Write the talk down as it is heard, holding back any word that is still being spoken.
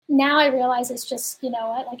now I realize it's just,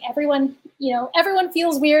 like everyone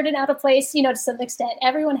feels weird and out of place, to some extent.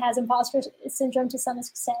 Everyone has imposter syndrome to some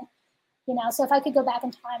extent, So if I could go back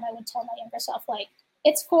in time, I would tell my younger self, like,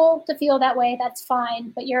 it's cool to feel that way. That's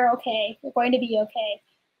fine, but you're okay. You're going to be okay.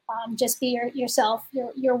 Just be yourself,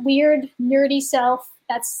 your weird, nerdy self.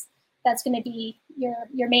 That's going to be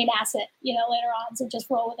your main asset, later on. So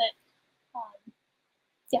just roll with it.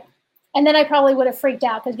 Yeah. And then I probably would have freaked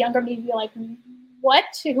out because younger me would be like, what?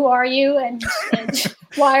 Who are you? And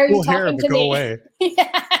why are you talking to me? Go away.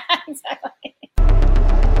 Yeah, exactly.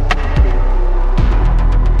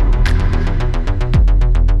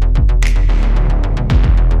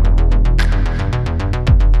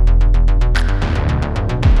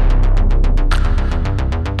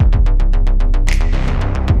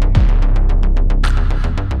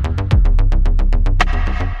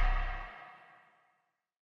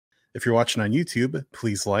 If you're watching on YouTube,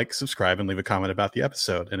 please like, subscribe, and leave a comment about the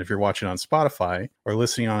episode. And if you're watching on Spotify or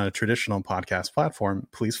listening on a traditional podcast platform,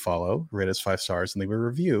 please follow, rate us 5 stars, and leave a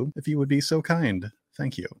review if you would be so kind.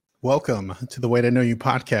 Thank you. Welcome to the Way to Know You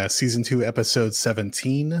podcast, Season 2, Episode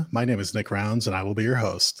 17. My name is Nick Rounds, and I will be your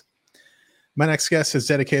host. My next guest has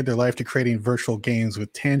dedicated their life to creating virtual games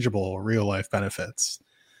with tangible, real-life benefits.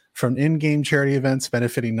 From in-game charity events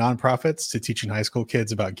benefiting nonprofits to teaching high school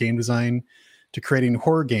kids about game design, to creating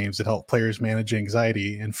horror games that help players manage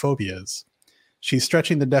anxiety and phobias. She's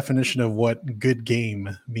stretching the definition of what good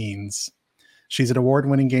game means. She's an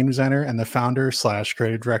award-winning game designer and the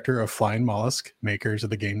founder/creative director of Flying Mollusk, makers of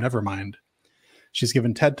the game Nevermind. She's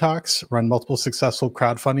given TED Talks, run multiple successful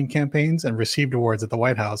crowdfunding campaigns, and received awards at the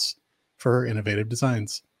White House for her innovative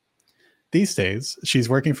designs. These days, she's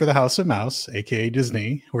working for the House of Mouse, aka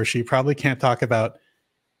Disney, where she probably can't talk about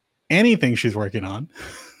anything she's working on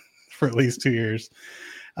for at least 2 years.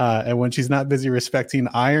 And when she's not busy respecting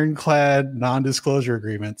ironclad non-disclosure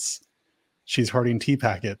agreements, she's hoarding tea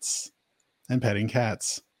packets and petting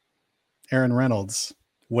cats. Erin Reynolds,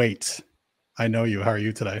 wait, I know you. How are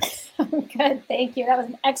you today? I'm good, thank you. That was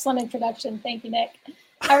an excellent introduction. Thank you, Nick.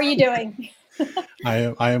 How are you doing?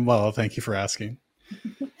 I am well, thank you for asking.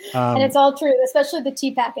 And it's all true, especially the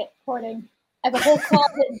tea packet hoarding. I have a whole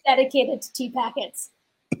closet dedicated to tea packets.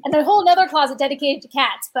 And a whole other closet dedicated to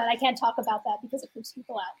cats, but I can't talk about that because it creeps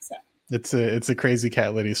people out. So it's a crazy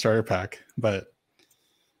cat lady starter pack, but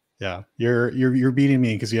yeah, you're beating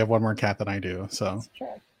me because you have one more cat than I do. So that's true.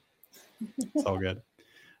 It's all good.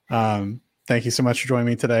 Thank you so much for joining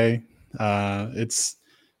me today. I've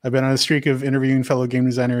been on a streak of interviewing fellow game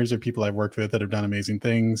designers or people I've worked with that have done amazing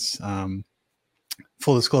things.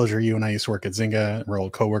 Full disclosure, you and I used to work at Zynga. We're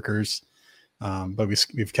old coworkers, but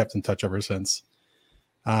we've kept in touch ever since.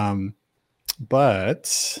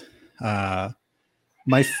 But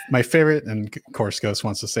my favorite, and of course Ghost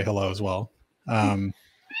wants to say hello as well.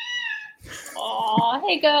 Oh,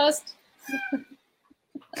 hey Ghost.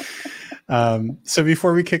 So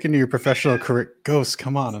before we kick into your professional career, Ghost,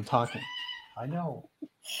 come on, I'm talking. I know.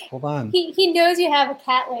 Hold on. He knows you have a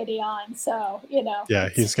cat lady on, so Yeah,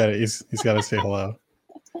 he's got to say hello.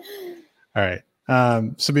 All right.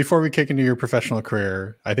 So before we kick into your professional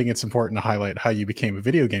career, I think it's important to highlight how you became a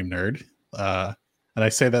video game nerd. And I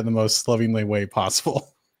say that in the most lovingly way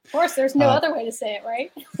possible. Of course, there's no other way to say it,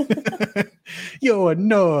 right? You're a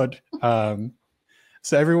nerd.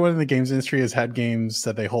 So everyone in the games industry has had games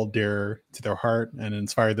that they hold dear to their heart and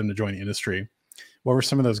inspired them to join the industry. What were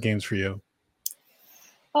some of those games for you?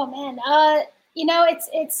 Oh man,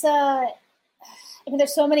 it's I mean,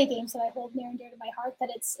 there's so many games that I hold near and dear to my heart that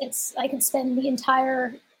it's I can spend the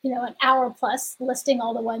entire an hour plus listing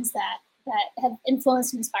all the ones that have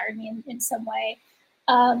influenced and inspired me in some way.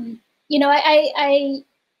 I know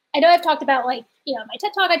I've talked about my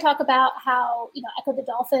TED Talk. I talk about how Echo the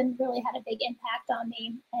Dolphin really had a big impact on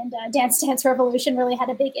me, and Dance Dance Revolution really had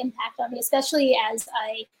a big impact on me, especially as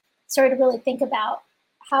I started to really think about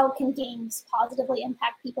how can games positively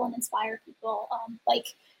impact people and inspire people. Like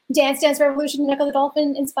Dance Dance Revolution and Echo the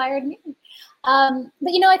Dolphin inspired me. But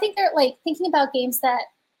I think they're thinking about games that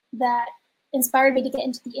inspired me to get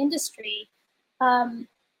into the industry. I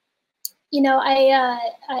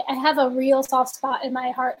have a real soft spot in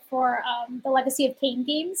my heart for the Legacy of Kain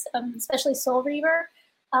games, especially Soul Reaver.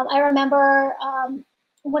 I remember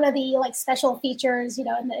one of the special features,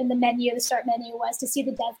 in the menu, the start menu, was to see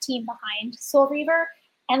the dev team behind Soul Reaver,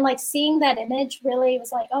 and seeing that image really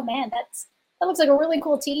was like, oh man, that looks like a really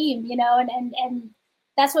cool team, and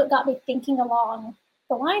that's what got me thinking along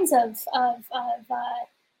the lines of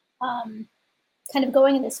kind of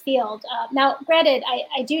going in this field. Now, granted,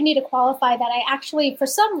 I do need to qualify that I actually, for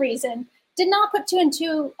some reason, did not put two and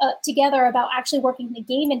two together about actually working in the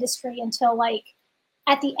game industry until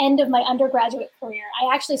at the end of my undergraduate career.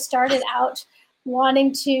 I actually started out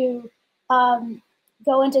wanting to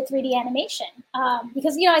go into 3D animation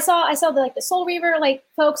because I saw the Soul Reaver like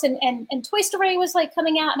folks and Toy Story was like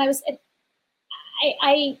coming out, and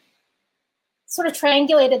I sort of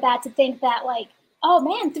triangulated that to think that like, oh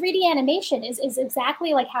man, 3D animation is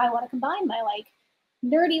exactly like how I want to combine my like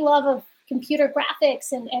nerdy love of computer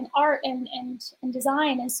graphics and art and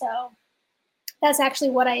design. And so that's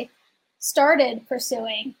actually what I started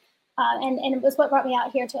pursuing. And it was what brought me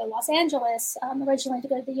out here to Los Angeles, originally to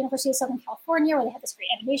go to the University of Southern California, where they had this great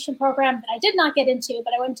animation program that I did not get into,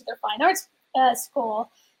 but I went to their fine arts school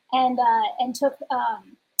and took,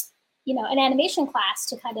 an animation class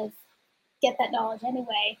to kind of get that knowledge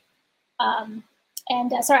anyway.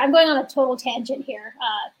 Sorry, I'm going on a total tangent here,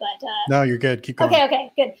 but no, you're good. Keep going.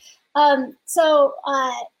 Okay, good. So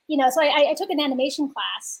I took an animation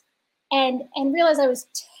class and realized I was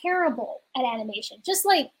terrible at animation. Just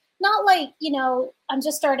like, not like, I'm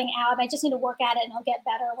just starting out, I just need to work at it and I'll get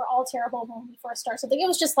better. We're all terrible when we first start something. It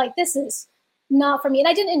was just like, this is not for me. And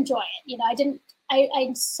I didn't enjoy it.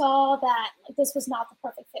 I saw that like, this was not the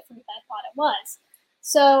perfect fit for me that I thought it was.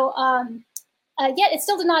 So, yet it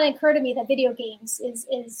still did not occur to me that video games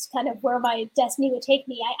is kind of where my destiny would take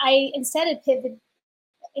me. I instead pivoted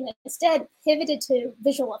to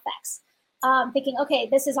visual effects, thinking, okay,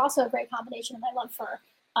 this is also a great combination of my love for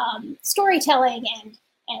storytelling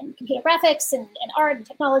and computer graphics and art and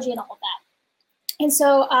technology and all of that. And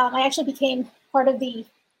so I actually became part of the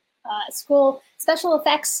school special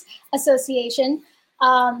effects association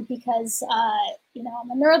because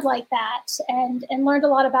I'm a nerd like that and learned a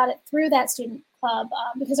lot about it through that student club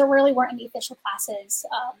because there really weren't any official classes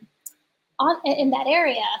in that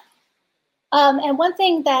area. And one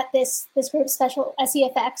thing that this group, Special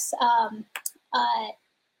SEFX,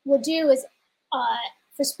 would do is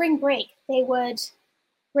for spring break, they would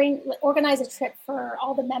organize a trip for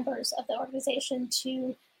all the members of the organization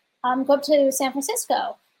to go up to San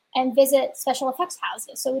Francisco and visit special effects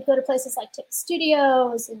houses. So we'd go to places like Tip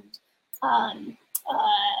Studios and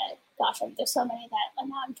there's so many that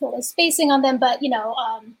I'm totally spacing on them, but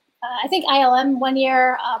I think ILM one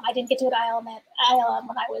year. I didn't get to go to ILM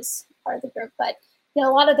when I was part of the group, but a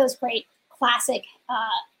lot of those great classic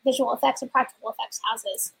visual effects and practical effects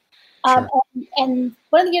houses. Sure. And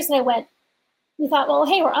one of the years that I went, we thought, well,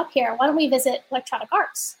 hey, we're up here. Why don't we visit Electronic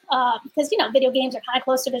Arts? Because video games are kind of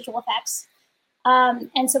close to visual effects.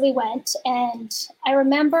 And so we went, and I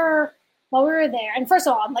remember while we were there, and first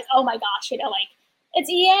of all, I'm like, oh my gosh, it's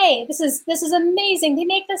EA. This is amazing. They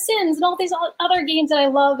make The Sims and all these other games that I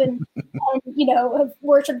love and have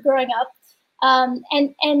worshipped growing up.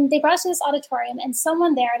 And they brought us to this auditorium, and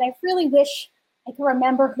someone there, and I really wish I could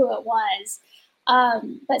remember who it was,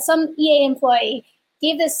 but some EA employee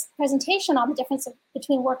gave this presentation on the difference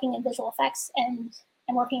between working in visual effects and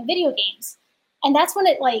working in video games. And that's when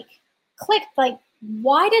it clicked,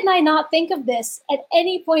 why didn't I not think of this at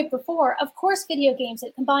any point before? Of course, video games,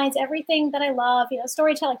 it combines everything that I love,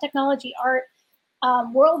 storytelling, technology, art,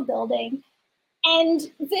 world building,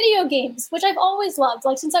 and video games, which I've always loved,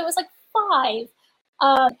 since I was 5.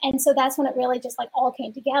 And so that's when it really just all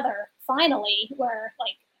came together finally, where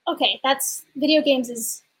okay, that's video games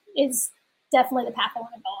is definitely the path I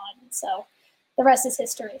want to go on. So the rest is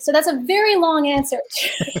history. So that's a very long answer.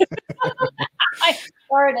 I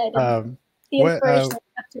started the inspiration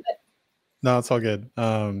up to it. No, it's all good.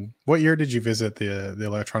 What year did you visit the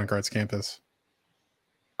Electronic Arts campus?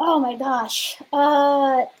 Oh my gosh.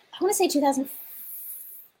 I want to say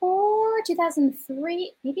 2004,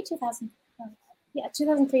 2003, maybe 2000. Yeah,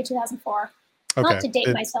 2003, 2004. Okay. Not to date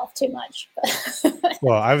myself too much. But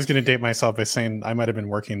well, I was going to date myself by saying I might have been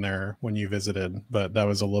working there when you visited, but that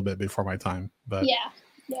was a little bit before my time. But yeah,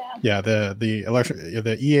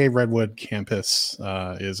 the EA Redwood campus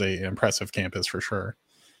is an impressive campus for sure.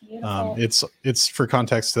 It's for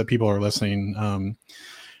context that people are listening.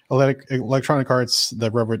 Electronic Arts, the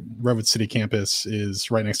Redwood City campus is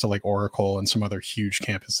right next to Oracle and some other huge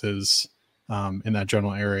campuses in that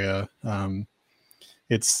general area.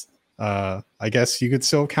 It's I guess you could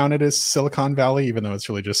still count it as Silicon Valley, even though it's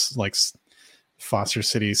really just Foster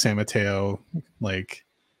City, San Mateo,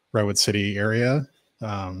 Redwood City area.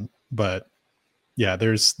 But yeah,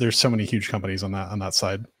 there's so many huge companies on that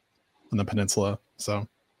side, on the peninsula. So,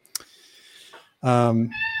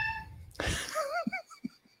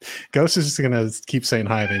 Ghost is just gonna keep saying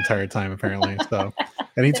hi the entire time, apparently. So,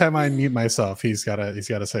 anytime I mute myself, he's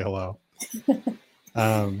gotta say hello.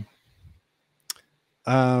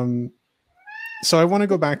 So I want to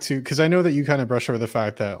go back to, because I know that you kind of brush over the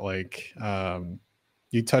fact that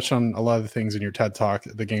you touched on a lot of the things in your TED Talk,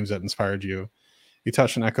 the games that inspired you. you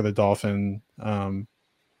touched on Echo the Dolphin.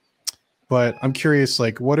 But I'm curious,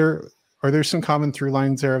 like, are there some common through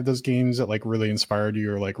lines there of those games that like really inspired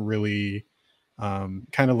you, or like really kind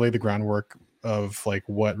of lay the groundwork of like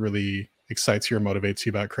what really excites you or motivates you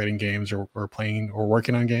about creating games or playing or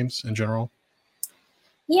working on games in general?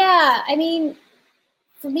 Yeah, I mean,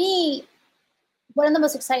 for me, one of the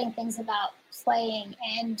most exciting things about playing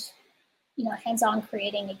and, hands-on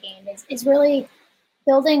creating a game is really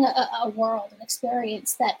building a world, an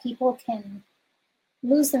experience that people can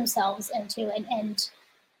lose themselves into and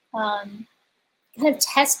kind of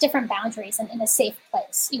test different boundaries in a safe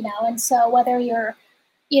place, And so whether you're,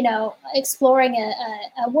 exploring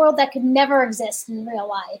a world that could never exist in real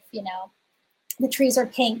life, the trees are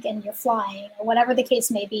pink and you're flying, or whatever the case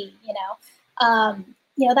may be,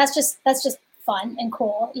 that's just fun and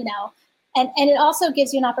cool, and it also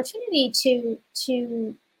gives you an opportunity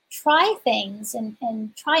to try things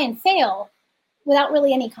and try and fail without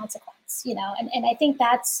really any consequence, and I think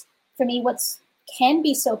that's, for me, can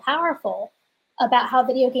be so powerful about how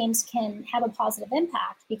video games can have a positive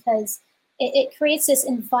impact, because it creates this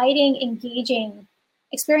inviting, engaging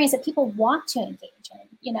experience that people want to engage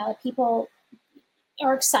in, people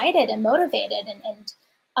are excited and motivated and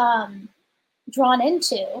drawn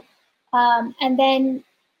into, and then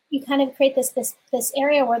you kind of create this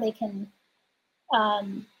area where they can,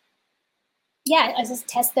 just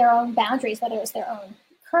test their own boundaries, whether it's their own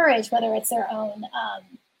courage, whether it's their own,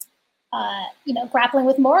 grappling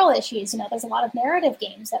with moral issues. There's a lot of narrative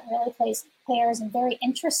games that really place players in very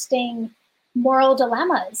interesting moral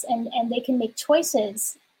dilemmas, and they can make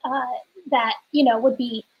choices that, would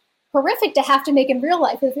be horrific to have to make in real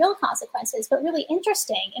life with real consequences, but really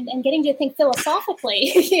interesting and getting to think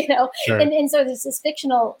philosophically, Sure. and so there's this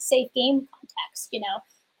fictional safe game context,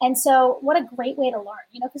 and so what a great way to learn,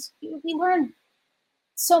 because we learn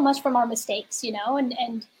so much from our mistakes,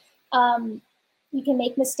 and you can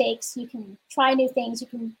make mistakes, you can try new things, you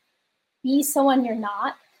can be someone you're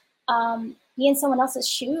not, be in someone else's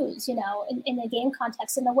shoes, in a game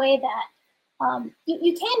context in a way that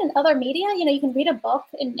you can in other media. You can read a book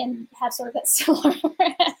and have sort of that similar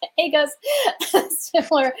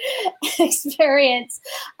similar experience,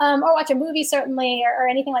 or watch a movie certainly, or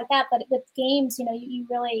anything like that. But with games, you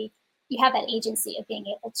really have that agency of being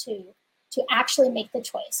able to actually make the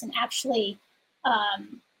choice and actually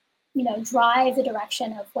drive the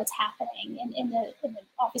direction of what's happening in an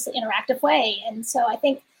obviously interactive way. And so I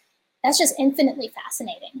think that's just infinitely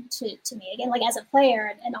fascinating to me, again, like as a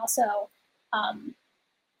player and also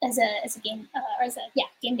as a game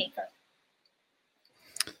game maker.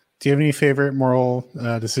 Do you have any favorite moral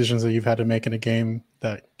decisions that you've had to make in a game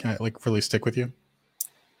that kind of like really stick with you?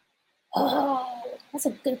 Oh, that's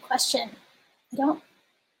a good question.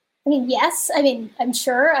 Yes. I'm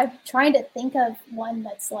sure. I'm trying to think of one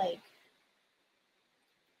that's like,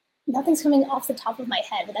 nothing's coming off the top of my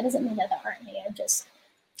head, but that doesn't mean that there aren't any.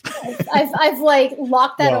 I've like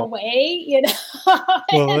locked that away,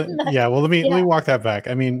 Let me walk that back.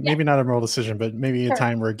 Maybe not a moral decision, but maybe a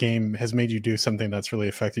time where a game has made you do something that's really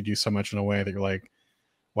affected you so much in a way that you're like,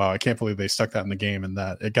 wow, I can't believe they stuck that in the game and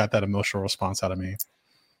that it got that emotional response out of me.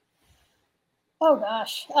 Oh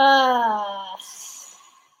gosh.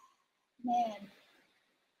 Man.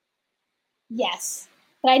 Yes.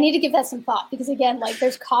 But I need to give that some thought, because again, like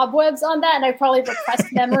there's cobwebs on that, and I probably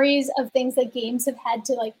repressed memories of things that games have had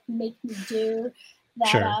to like make me do that.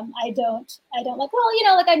 Sure. I don't like. Well,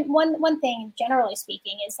 like one thing generally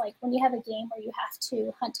speaking is like when you have a game where you have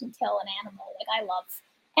to hunt and kill an animal. Like I love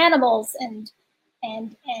animals, and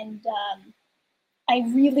I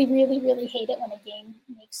really, really, really hate it when a game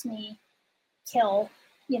makes me kill,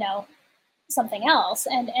 something else,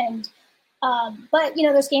 but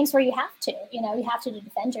there's games where you have to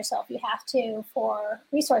defend yourself. You have to for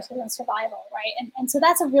resources and survival, right? And so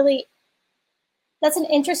that's an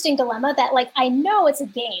interesting dilemma that like I know it's a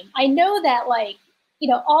game. I know that like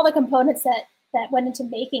all the components that went into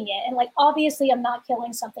making it, and like obviously I'm not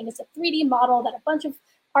killing something. It's a 3D model that a bunch of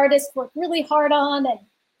artists worked really hard on, and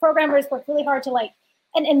programmers worked really hard to like,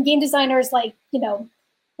 and game designers like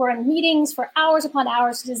were in meetings for hours upon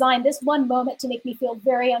hours to design this one moment to make me feel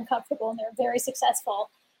very uncomfortable, and they're very successful.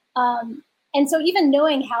 And so even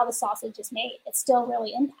knowing how the sausage is made, it still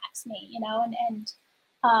really impacts me,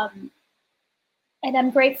 and I'm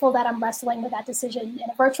grateful that I'm wrestling with that decision in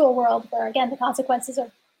a virtual world where, again, the consequences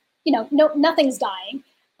are, nothing's dying,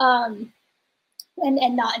 and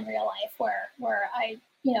not in real life where I,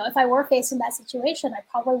 if I were faced in that situation, I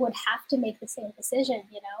probably would have to make the same decision,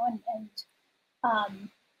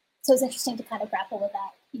 so it's interesting to kind of grapple with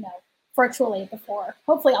that, virtually before.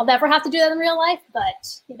 Hopefully I'll never have to do that in real life,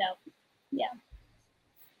 but, yeah.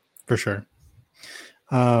 For sure.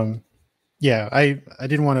 Yeah, I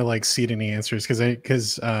didn't want to like seed any answers because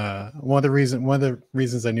one of the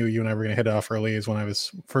reasons I knew you and I were gonna hit it off early is when I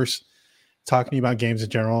was first talking to you about games in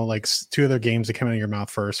general. Like two other games that came out of your mouth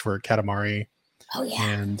first were Katamari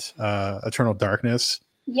and Eternal Darkness.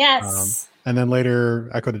 Yes. And then later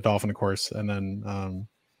Echo the Dolphin, of course. And then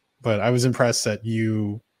but I was impressed that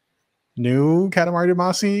you knew Katamari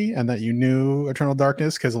Damacy and that you knew Eternal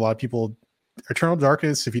Darkness, because a lot of people, Eternal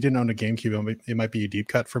Darkness, if you didn't own a GameCube, it might be a deep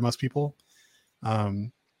cut for most people.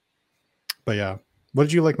 But yeah, what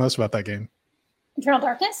did you like most about that game? Eternal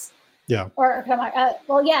Darkness? Yeah. Or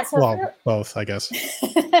well, yeah. So both, I guess.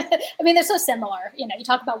 I mean, they're so similar. You know, you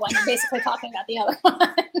talk about one, you're basically talking about the other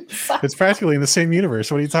one. So, it's practically in the same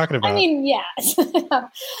universe. What are you talking about? I mean, yeah.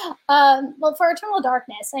 Well, for Eternal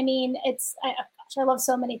Darkness, I mean, I love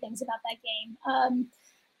so many things about that game.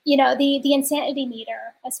 You know, the insanity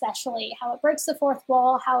meter, especially how it breaks the fourth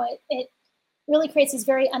wall, how it really creates these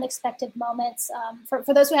very unexpected moments.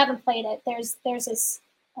 For those who haven't played it, there's this,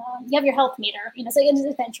 you have your health meter, you know, so it's an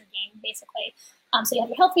adventure game, basically. So you have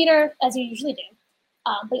your health meter, as you usually do,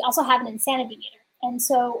 but you also have an insanity meter. And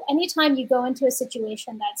so anytime you go into a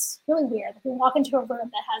situation that's really weird, like you walk into a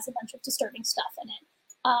room that has a bunch of disturbing stuff in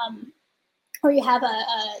it, or you have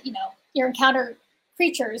you encounter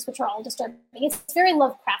creatures which are all disturbing. It's very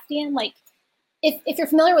Lovecraftian. Like if you're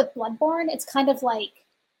familiar with Bloodborne, it's kind of like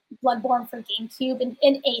Bloodborne for GameCube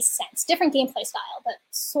in a sense. Different gameplay style, but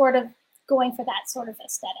sort of going for that sort of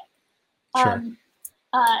aesthetic. Sure.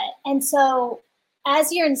 And so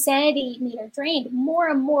as your insanity meter drained, more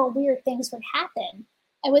and more weird things would happen.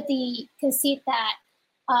 And with the conceit that,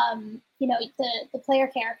 you know, the player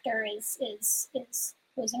character is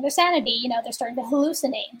losing their sanity, you know, they're starting to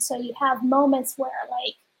hallucinate. So you have moments where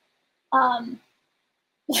like,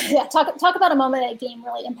 yeah, talk about a moment that a game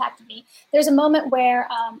really impacted me. There's a moment where,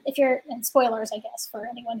 if you're, and spoilers, I guess, for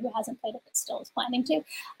anyone who hasn't played it but still is planning to,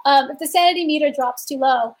 if the sanity meter drops too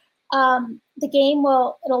low, the game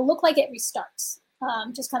it'll look like it restarts,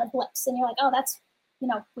 just kind of blips, and you're like, oh, that's, you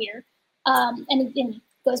know, weird. And it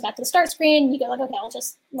goes back to the start screen, and you go like, okay, I'll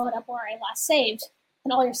just load up where I last saved,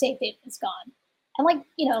 and all your save data is gone. And like,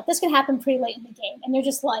 you know, this can happen pretty late in the game, and you're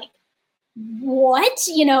just like, what?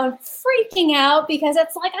 You know, freaking out because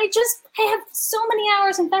it's like, I have so many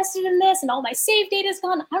hours invested in this and all my save data is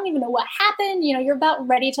gone. I don't even know what happened. You know, you're about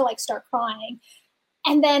ready to like start crying.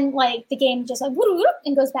 And then like the game just like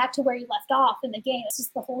and goes back to where you left off in the game. It's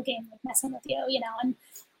just the whole game like messing with you, you know,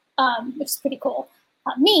 and which is pretty cool.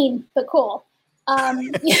 Mean, but cool.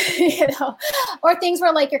 You know, or things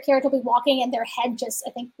where like your character will be walking and their head just, I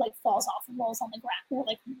think, like falls off and rolls on the ground. You're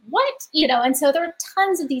like, what? You know, and so there are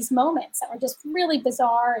tons of these moments that were just really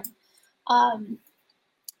bizarre. And,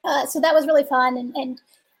 so that was really fun. And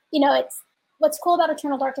you know, what's cool about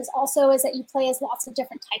Eternal Darkness also is that you play as lots of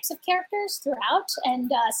different types of characters throughout,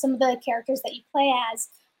 and some of the characters that you play as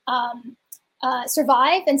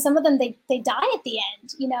survive, and some of them they die at the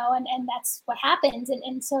end, you know, and that's what happens.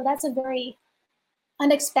 And so that's a very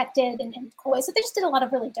unexpected and cool way. So they just did a lot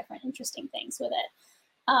of really different, interesting things with it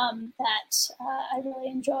that I really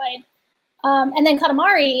enjoyed. And then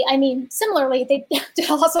Katamari, I mean, similarly, they did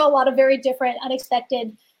also a lot of very different,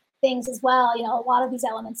 unexpected things as well. You know, a lot of these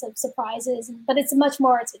elements of surprises, but it's a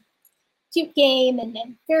cute game and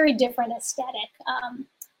very different aesthetic. And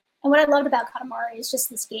what I loved about Katamari is just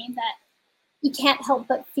this game that you can't help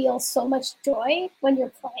but feel so much joy when you're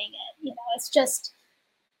playing it. You know, it's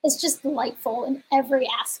just delightful in every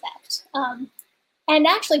aspect. And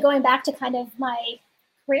actually going back to kind of my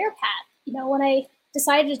career path, you know, when I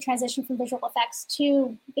decided to transition from visual effects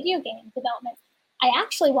to video game development, I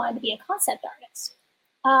actually wanted to be a concept artist.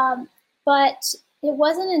 But it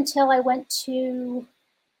wasn't until I went to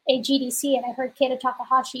a GDC and I heard Keita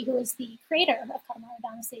Takahashi, who is the creator of Katamari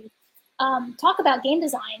Damacy, talk about game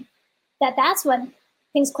design, that's when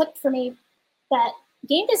things clicked for me, that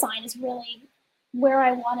game design is really where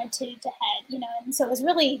I wanted to head, you know. And so it was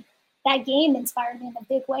really, that game inspired me in a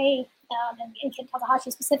big way, and Keita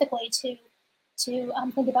Takahashi specifically to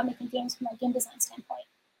think about making games from a game design standpoint.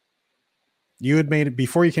 You had made,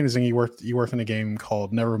 before you came to Zing, you worked in a game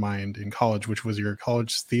called Nevermind in college, which was your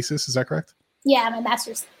college thesis. Is that correct? Yeah, my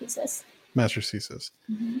master's thesis.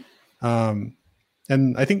 Mm-hmm.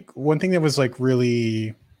 And I think one thing that was like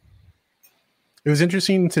really, it was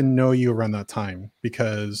interesting to know you around that time,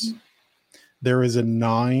 because there was a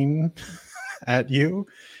 9 at you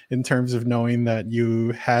in terms of knowing that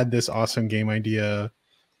you had this awesome game idea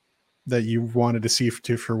that you wanted to see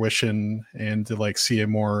to fruition and to like see a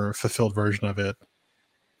more fulfilled version of it.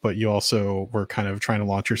 But you also were kind of trying to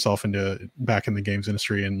launch yourself back in the games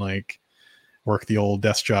industry and like work the old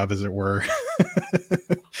desk job, as it were,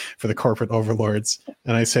 for the corporate overlords.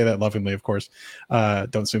 And I say that lovingly, of course.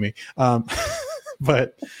 Don't sue me.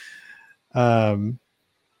 But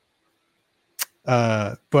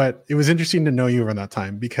it was interesting to know you around that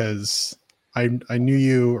time, because I knew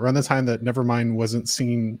you around the time that Nevermind wasn't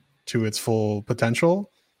seen to its full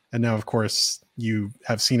potential. And now, of course, you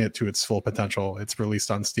have seen it to its full potential. It's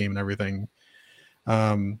released on Steam and everything.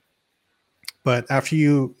 But after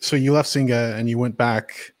you left Zynga and you went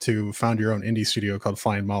back to found your own indie studio called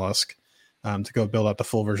Flying Mollusk, to go build out the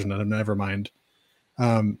full version of Nevermind.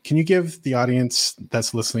 Can you give the audience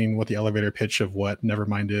that's listening what the elevator pitch of what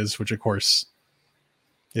Nevermind is, which of course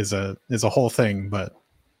is a whole thing, but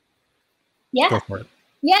yeah, go for it.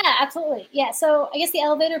 Yeah, absolutely. Yeah. So I guess the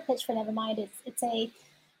elevator pitch for Nevermind is it's a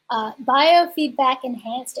biofeedback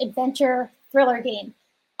enhanced adventure thriller game.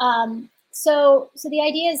 So the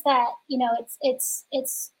idea is that, you know, it's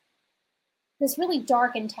this really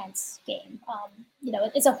dark, intense game. You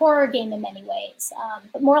know, it's a horror game in many ways,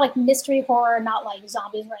 but more like mystery horror, not like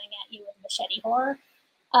zombies running at you with machete horror.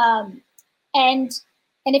 And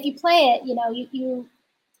if you play it, you know,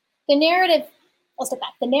 the narrative. I'll step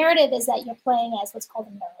back. The narrative is that you're playing as what's called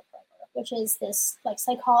a neuroprober, which is this like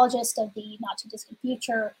psychologist of the not too distant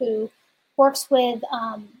future who works with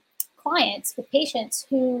clients, with patients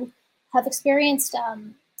who have experienced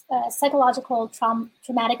a psychological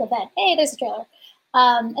traumatic event. Hey, there's a trailer.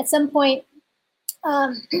 At some point,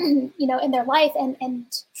 you know, in their life, and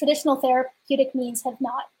traditional therapeutic means have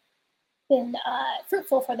not been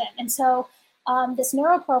fruitful for them. And so this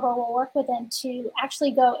neuroprober will work with them to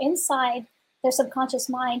actually go inside their subconscious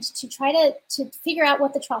mind to try to figure out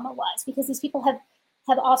what the trauma was, because these people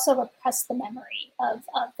have also repressed the memory of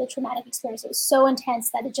the traumatic experience. It was so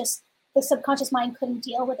intense that the subconscious mind couldn't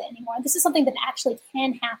deal with it anymore. And this is something that actually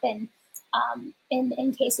can happen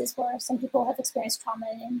in cases where some people have experienced trauma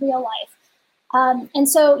in real life. And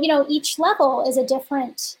so, you know, each level is a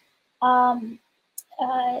different, you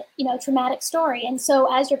know, traumatic story. And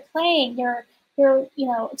so as you're playing, you're you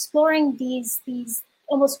know, exploring these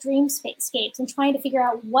almost dreamscapes and trying to figure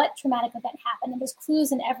out what traumatic event happened. And there's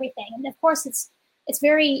clues and everything. And of course, it's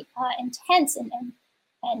very intense and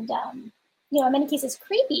you know, in many cases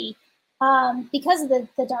creepy because of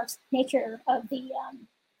the dark nature of the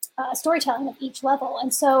storytelling of each level.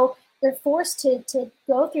 And so you're forced to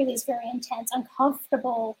go through these very intense,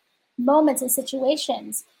 uncomfortable moments and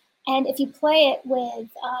situations. And if you play it with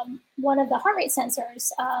one of the heart rate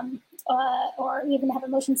sensors, or even have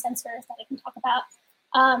emotion sensors that I can talk about,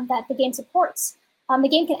 that the game supports, the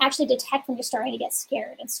game can actually detect when you're starting to get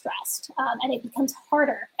scared and stressed. And it becomes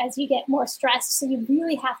harder as you get more stressed. So you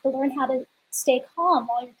really have to learn how to stay calm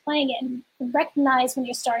while you're playing it, and recognize when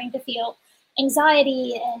you're starting to feel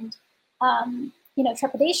anxiety and you know,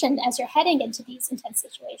 trepidation as you're heading into these intense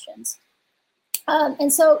situations.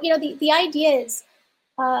 And so, you know, the idea is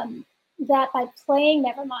that by playing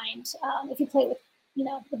Nevermind, if you play it with, you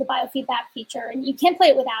know, with the biofeedback feature, and you can play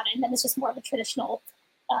it without it, and then it's just more of a traditional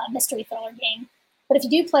mystery thriller game. But if you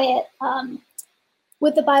do play it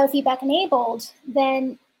with the biofeedback enabled,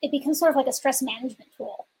 then it becomes sort of like a stress management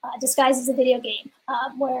tool, disguised as a video game,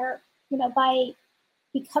 where, you know, by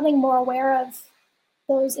becoming more aware of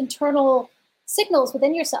those internal signals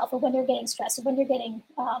within yourself, or when you're getting stressed, or when you're getting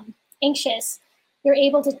anxious, you're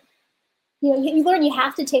able to, you know, you learn you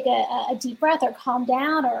have to take a deep breath, or calm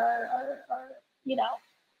down, or you know,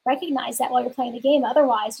 recognize that while you're playing the game.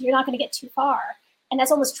 Otherwise, you're not going to get too far. And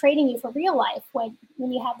that's almost training you for real life when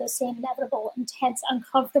you have those same inevitable, intense,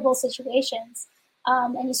 uncomfortable situations,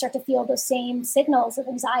 and you start to feel those same signals of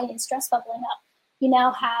anxiety and stress bubbling up. You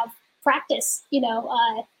now have practice, you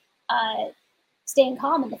know, staying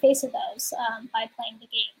calm in the face of those by playing the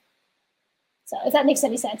game. So if that makes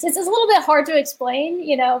any sense, it's a little bit hard to explain,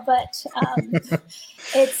 you know, but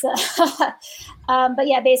it's, but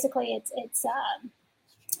yeah, basically it's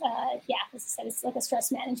yeah, as I said, it's like a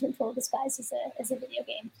stress management tool disguised as a video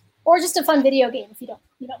game, or just a fun video game if you're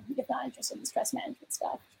not interested in stress management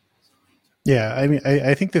stuff. Yeah, I mean,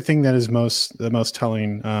 I think the thing that is the most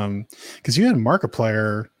telling, because you had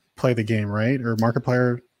Markiplier play the game, right? Or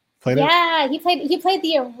Markiplier played it? Yeah, he played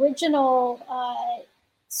the original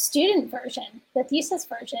student version, the thesis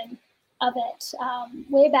version of it,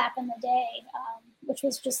 way back in the day, which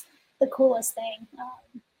was just the coolest thing.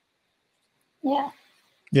 Yeah.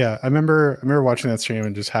 Yeah, I remember watching that stream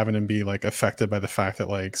and just having him be like affected by the fact that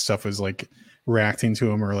like stuff was like reacting to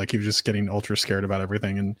him, or like he was just getting ultra scared about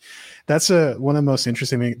everything. And that's one of the most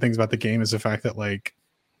interesting things about the game, is the fact that like,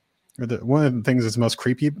 one of the things that's most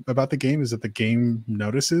creepy about the game is that the game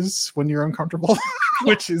notices when you're uncomfortable,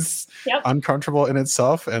 which is uncomfortable in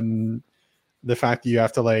itself. And the fact that you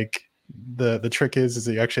have to like the trick is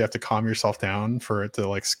that you actually have to calm yourself down for it to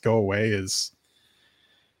like go away is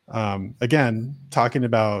again talking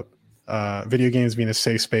about video games being a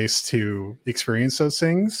safe space to experience those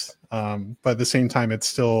things, but at the same time it's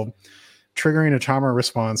still triggering a trauma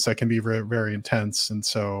response that can be very, very intense. And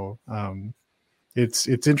so it's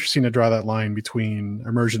interesting to draw that line between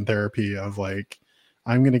immersion therapy of like,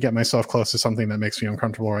 I'm going to get myself close to something that makes me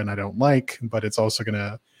uncomfortable and I don't like, but it's also going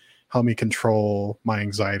to help me control my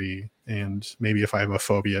anxiety. And maybe if I have a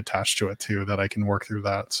phobia attached to it too, that I can work through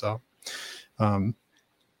that. So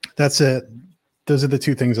that's it. Those are the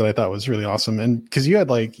two things that I thought was really awesome. And because you had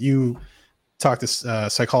like, you talked to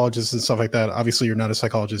psychologists and stuff like that. Obviously you're not a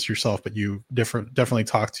psychologist yourself, but you definitely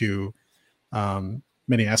talk to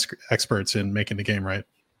many experts in making the game, right?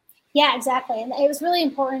 Yeah, exactly. And it was really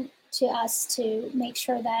important to us to make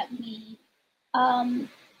sure that we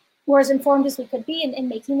were as informed as we could be in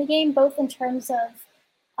making the game, both in terms of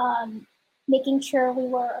making sure we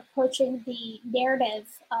were approaching the narrative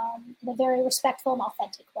in a very respectful and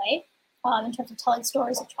authentic way, in terms of telling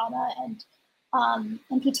stories of trauma and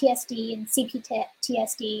PTSD and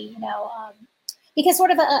CPTSD, because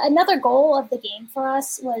sort of another goal of the game for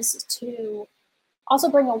us was to also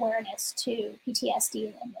bring awareness to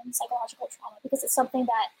PTSD and psychological trauma, because it's something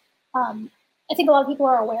that I think a lot of people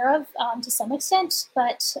are aware of to some extent,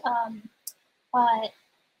 but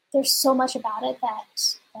there's so much about it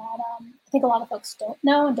that I think a lot of folks don't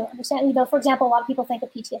know and don't understand. For example, a lot of people think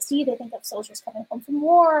of PTSD, they think of soldiers coming home from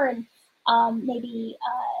war and maybe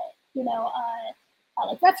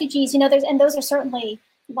like refugees. And those are certainly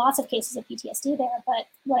lots of cases of PTSD there. But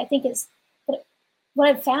what I think is what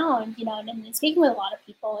I've found, and speaking with a lot of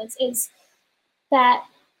people, is that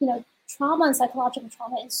trauma and psychological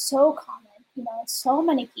trauma is so common. So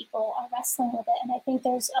many people are wrestling with it, and I think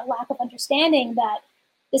there's a lack of understanding that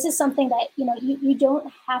this is something that you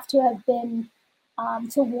don't have to have been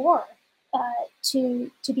to war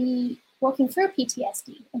to be working through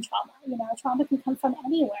PTSD and trauma. Trauma can come from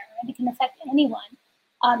anywhere and it can affect anyone,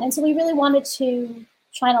 and so we really wanted to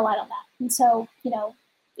shine a light on that. And so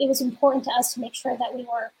it was important to us to make sure that we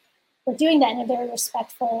were doing that in a very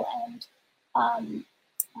respectful and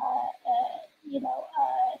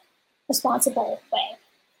responsible way.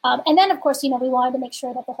 And then, of course, we wanted to make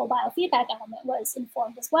sure that the whole biofeedback element was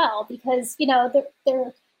informed as well, because,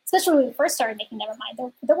 there, especially when we first started making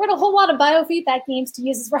Nevermind, there weren't a whole lot of biofeedback games to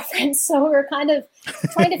use as reference. So we were kind of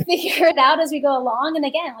trying to figure it out as we go along. And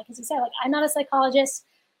again, like as you said, like I'm not a psychologist.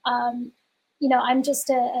 I'm just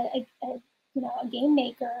a game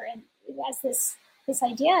maker and has this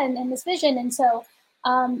idea and this vision. And so,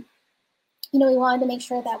 we wanted to make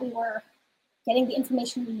sure that we were getting the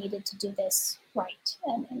information we needed to do this right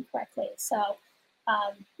and correctly. So,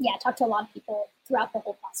 I talked to a lot of people throughout the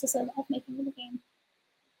whole process of making the game.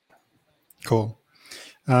 Cool.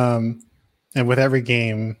 And with every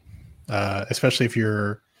game, especially if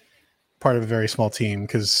you're part of a very small team,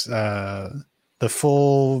 because when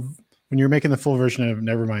you're making the full version of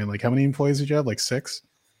Nevermind, like how many employees did you have? Like 6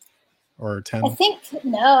 or 10? I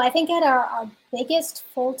think at our biggest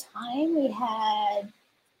full time, we had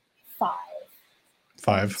 5.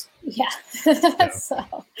 5. Yeah.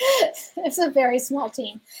 So it's a very small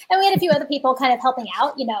team. And we had a few other people kind of helping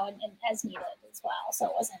out, and as needed as well. So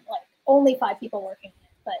it wasn't like only 5 people working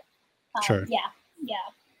on it, but sure. Yeah.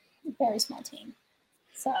 Very small team.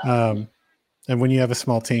 So and when you have a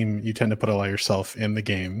small team, you tend to put a lot of yourself in the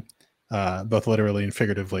game, both literally and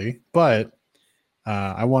figuratively. But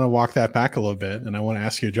I want to walk that back a little bit, and I want to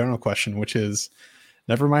ask you a general question, which is,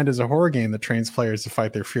 Nevermind is a horror game that trains players to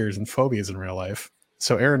fight their fears and phobias in real life.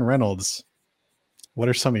 So, Erin Reynolds, what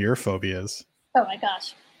are some of your phobias? Oh my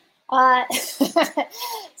gosh.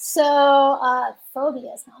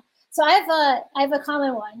 Phobias, huh? So I have a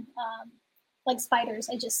common one, like spiders.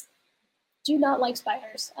 I just do not like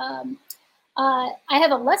spiders. I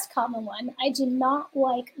have a less common one. I do not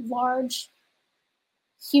like large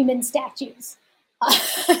human statues.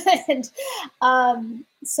 And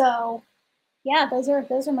those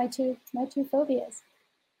are my two phobias.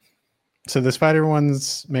 So the spider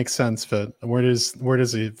ones make sense, but where does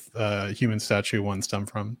the human statue one stem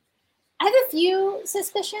from? I have a few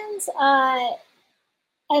suspicions,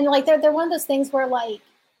 and like they're one of those things where like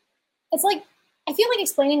it's like I feel like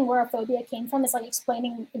explaining where a phobia came from is like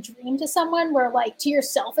explaining a dream to someone, where like to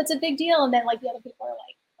yourself it's a big deal, and then like the other people are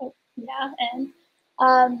like, oh yeah, and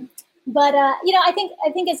I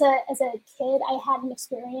think as a kid I had an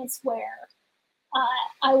experience where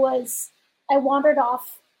I wandered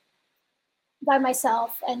off by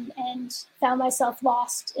myself and found myself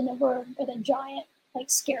lost in a room with a giant, like,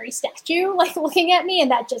 scary statue, like, looking at me,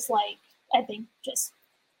 and that just, like, I think just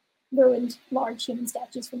ruined large human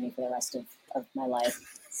statues for me for the rest of my life.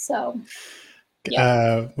 So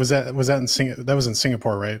yeah. Was that in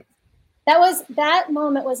Singapore, right? That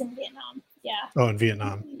moment was in Vietnam. Yeah. Oh, in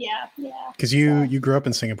Vietnam. Yeah. Because you grew up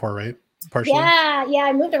in Singapore, right? Partially. Yeah.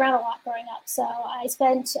 I moved around a lot growing up, so I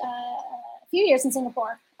spent a few years in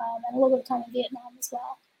Singapore and a little bit of time in Vietnam as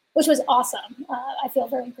well, which was awesome. I feel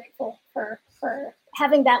very grateful for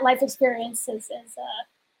having that life experience as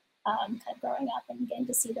kind of growing up and getting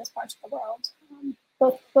to see those parts of the world.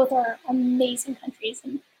 Both are amazing countries,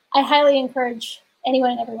 and I highly encourage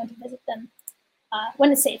anyone and everyone to visit them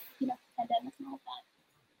when it's safe, pandemic and all of that.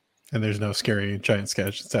 And there's no scary giant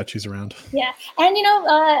statues around. Yeah, and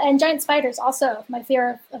and giant spiders also. My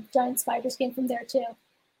fear of giant spiders came from there too.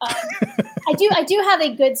 I do have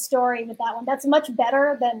a good story with that one. That's much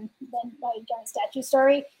better than my giant statue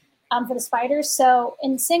story for the spiders. So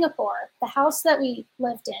in Singapore, the house that we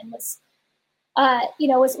lived in was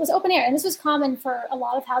open air, and this was common for a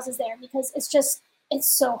lot of houses there because it's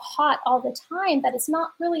so hot all the time that it's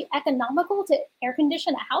not really economical to air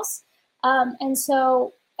condition a house.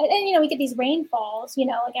 And we get these rainfalls,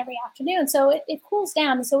 like every afternoon. So it cools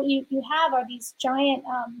down. And so what you have are these giant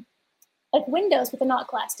like windows, but they're not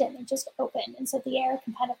glassed in, they're just open. And so the air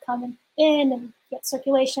can kind of come in and get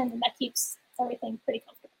circulation, and that keeps everything pretty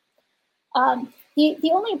comfortable.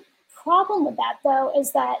 The only problem with that, though,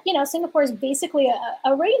 is that, Singapore is basically a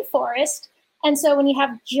rainforest. And so when you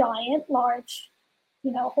have giant, large,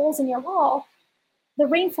 holes in your wall, the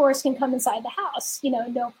rainforest can come inside the house,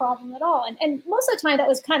 no problem at all. And most of the time that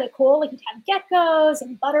was kind of cool. Like you'd have geckos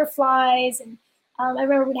and butterflies. And I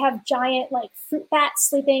remember we'd have giant like fruit bats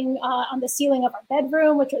sleeping on the ceiling of our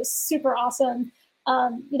bedroom, which was super awesome.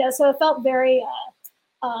 So it felt very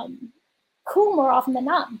cool more often than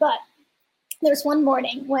not. But there's one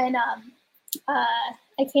morning when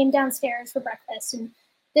I came downstairs for breakfast, and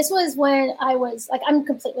this was when I was like, I'm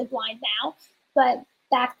completely blind now, but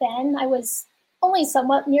back then I was only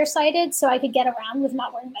somewhat nearsighted, so I could get around with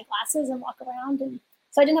not wearing my glasses and walk around. And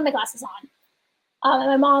so I didn't have my glasses on. And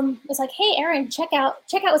my mom was like, "Hey, Erin, check out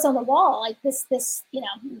what's on the wall, like this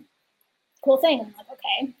cool thing." And I'm like,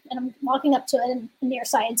 "Okay." And I'm walking up to it and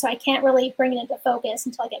nearsighted, so I can't really bring it into focus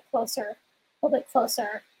until I get closer, a little bit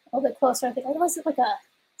closer. I think, oh, is it a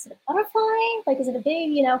butterfly? Like, is it a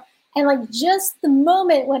big, And like just the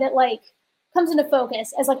moment when it like comes into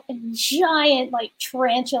focus as like a giant like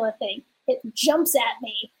tarantula thing, it jumps at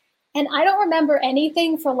me. And I don't remember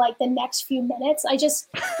anything for like the next few minutes. I just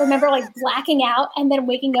remember like blacking out and then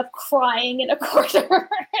waking up crying in a corner.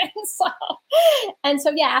 and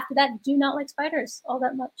so yeah, after that, do not like spiders all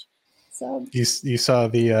that much. So you saw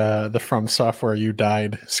the From Software "You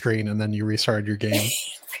Died" screen, and then you restarted your game.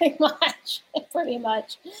 pretty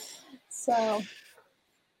much. So,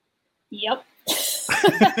 yep.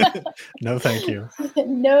 No, thank you.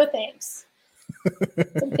 No thanks.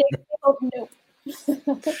 It's a big old nope.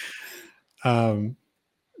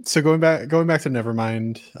 So going back to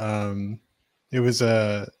Nevermind, it was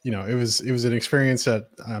it was an experience that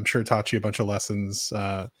I'm sure taught you a bunch of lessons.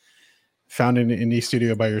 Founding an indie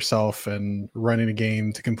studio by yourself and running a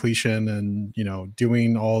game to completion, and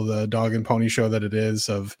doing all the dog and pony show that it is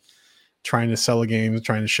of trying to sell a game,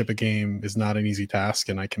 trying to ship a game is not an easy task,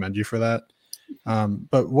 and I commend you for that.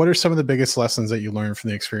 But what are some of the biggest lessons that you learned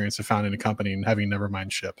from the experience of founding a company and having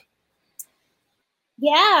Nevermind ship?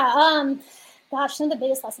 Yeah, gosh, some of the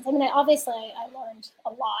biggest lessons. I mean, obviously I learned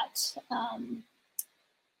a lot.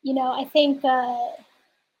 I think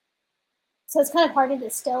so it's kind of hard to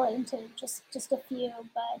distill it into just a few,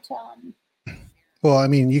 but well, I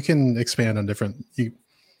mean, you can expand on different. You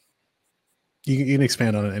can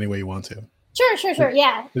expand on it any way you want to. Sure.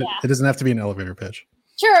 Yeah. It doesn't have to be an elevator pitch.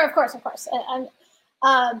 Sure, of course. I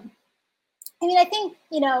mean, I think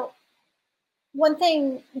one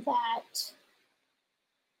thing that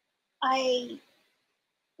I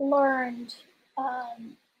learned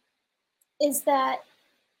is that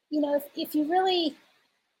if you really,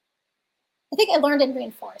 I think I learned and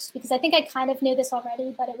reinforced, because I think I kind of knew this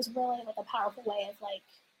already, but it was really like a powerful way of like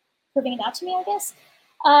proving it out to me, I guess,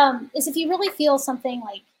 is if you really feel something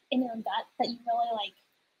like in your gut that you really like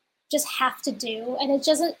just have to do, and it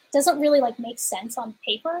doesn't really like make sense on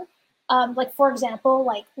paper. Like for example,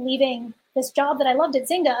 like leaving this job that I loved at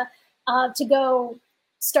Zynga to go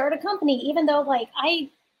start a company, even though like I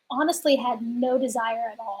honestly had no desire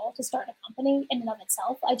at all to start a company in and of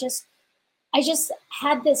itself. I just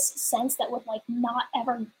had this sense that would like not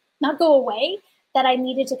go away, that I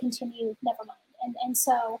needed to continue Nevermind. And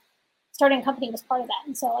so starting a company was part of that.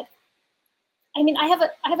 And so like, I mean, I have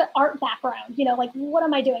an art background, like what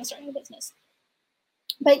am I doing starting a business?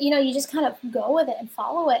 but you just kind of go with it and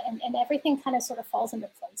follow it, and everything kind of sort of falls into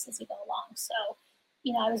place as you go along. So,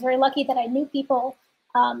 I was very lucky that I knew people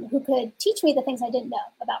who could teach me the things I didn't know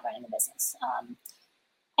about running a business.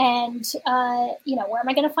 And where am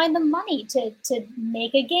I going to find the money to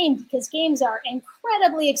make a game? Because games are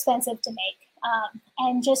incredibly expensive to make.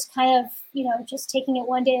 And just kind of, just taking it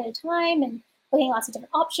one day at a time and looking at lots of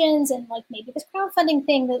different options, and like maybe this crowdfunding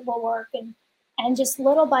thing that will work, and just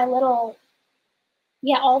little by little,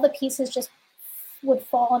 all the pieces just would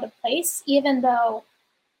fall into place, even though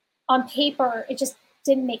on paper it just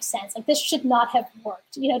didn't make sense. Like, this should not have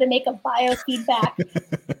worked, to make a biofeedback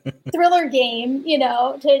thriller game,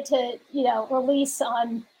 to release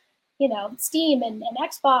on, Steam and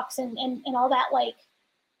Xbox and all that. Like,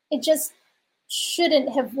 it just shouldn't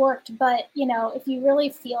have worked. But, if you really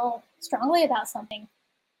feel strongly about something,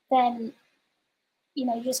 then,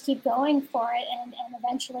 you just keep going for it, and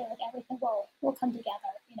eventually, like, everything will come together,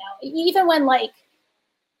 even when, like,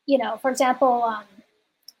 for example,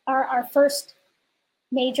 our first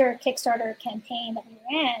major Kickstarter campaign that we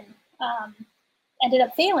ran ended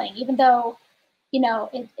up failing, even though,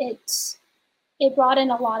 it brought in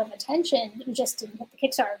a lot of attention. We just didn't hit the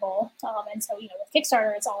Kickstarter goal. And so, with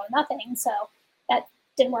Kickstarter, it's all or nothing. So that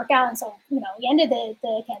didn't work out. And so, we ended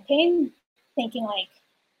the campaign thinking like,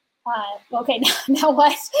 okay, now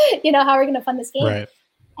what? How are we going to fund this game? Right.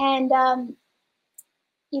 And,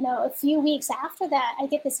 a few weeks after that, I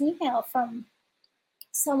get this email from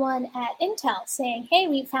someone at Intel saying, hey,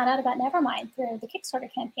 we found out about Nevermind through the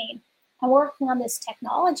Kickstarter campaign. And we're working on this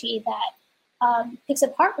technology that picks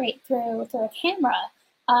up heart rate through a camera.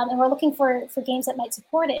 And we're looking for games that might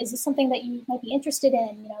support it. Is this something that you might be interested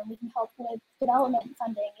in? We can help with development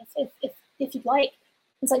funding if you'd like.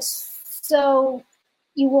 It's like, so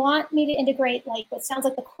you want me to integrate like what sounds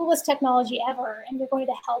like the coolest technology ever, and you're going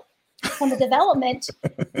to help on the development?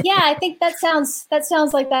 Yeah, I think that sounds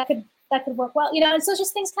like that could work well, and so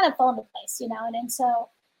just things kind of fall into place, and so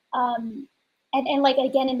and like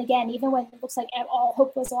again and again, even when it looks like all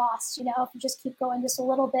hope was lost, if you just keep going just a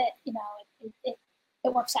little bit, it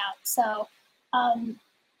works out. So I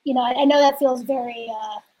know that feels very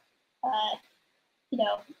I don't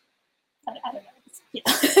know.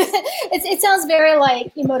 It sounds very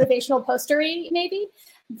like motivational postery maybe,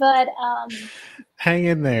 but hang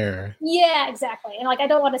in there. Yeah, exactly. And like, I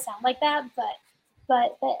don't want to sound like that, but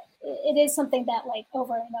it is something that like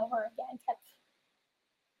over and over again kept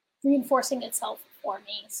reinforcing itself for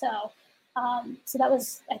me. So so that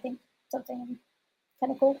was, I think, something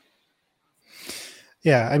kind of cool.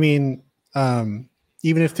 Yeah, I mean,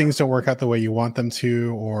 even if things don't work out the way you want them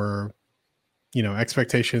to, or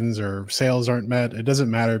expectations or sales aren't met, it doesn't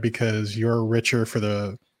matter, because you're richer for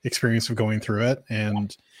the experience of going through it.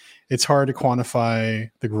 And it's hard to quantify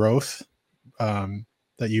the growth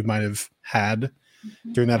that you might have had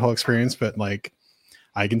during that whole experience. But like,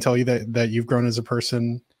 I can tell you that you've grown as a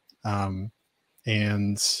person, and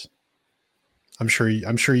I'm sure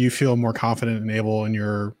you feel more confident and able in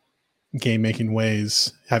your game making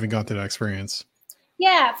ways, having gone through that experience.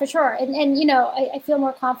 Yeah, for sure. And I feel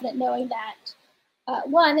more confident knowing that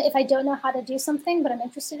one, if I don't know how to do something, but I'm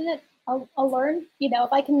interested in it, I'll learn.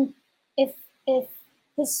 If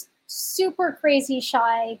this super crazy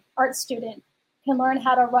shy art student can learn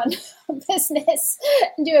how to run a business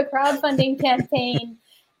and do a crowdfunding campaign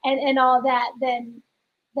and all that, then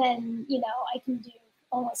I can do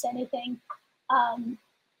almost anything. And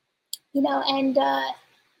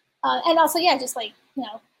also, just like,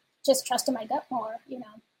 just trust in my gut more,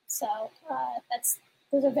 So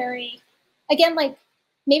those are very, again, like,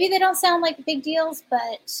 maybe they don't sound like big deals,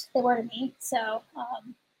 but they were to me. So,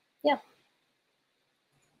 yeah.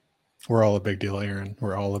 We're all a big deal, Erin.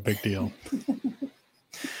 We're all a big deal.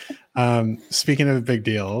 Speaking of a big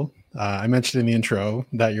deal, I mentioned in the intro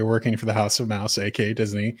that you're working for the House of Mouse, aka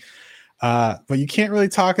Disney, but you can't really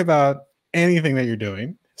talk about anything that you're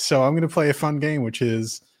doing. So I'm going to play a fun game, which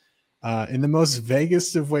is, in the most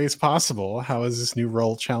vaguest of ways possible, how is this new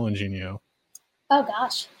role challenging you? Oh,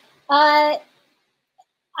 gosh. I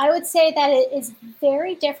would say that it is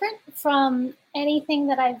very different from anything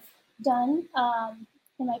that I've done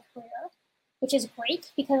in my career, which is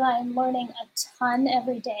great because I'm learning a ton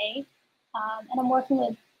every day. And I'm working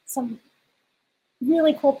with some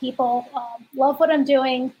really cool people, love what I'm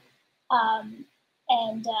doing.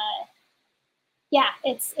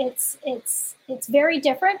 It's very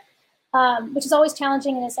different, which is always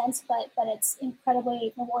challenging in a sense, but it's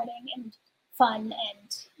incredibly rewarding and fun.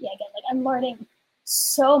 And again, like, I'm learning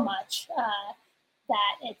so much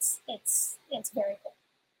that it's very cool.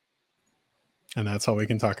 And that's all we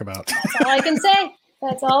can talk about. That's all I can say.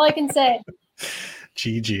 That's all I can say.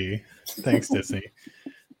 GG. Thanks, Disney.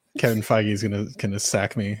 Kevin Feige is gonna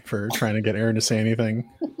sack me for trying to get Erin to say anything.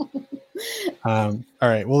 All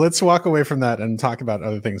right. Well, let's walk away from that and talk about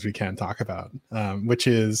other things we can talk about, which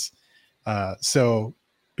is so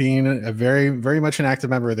being a very, very much an active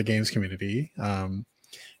member of the games community.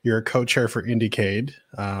 You're a co-chair for IndieCade,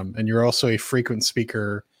 and you're also a frequent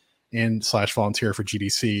speaker and / volunteer for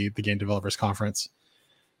GDC, the Game Developers Conference.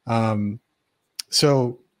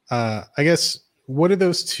 So I guess, what do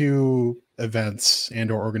those two events and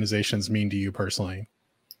or organizations mean to you personally?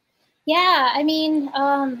 Yeah, I mean,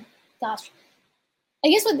 gosh, I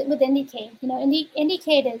guess with IndieCade,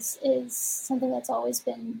 IndieCade is something that's always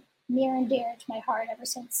been near and dear to my heart ever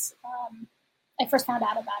since I first found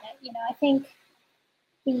out about it. I think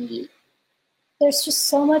there's just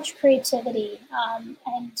so much creativity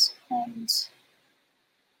and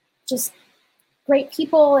just great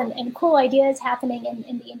people and cool ideas happening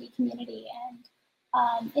in the indie community.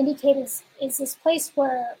 And IndieCade is this place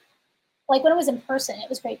where, like, when it was in person, it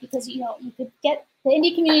was great because you could get the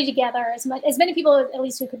indie community together, as many people at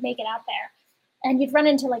least who could make it out there, and you'd run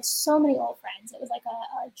into like so many old friends. It was like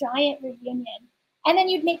a giant reunion, and then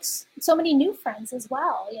you'd make so many new friends as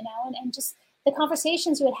well, and just the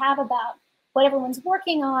conversations you would have about what everyone's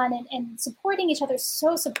working on and supporting each other is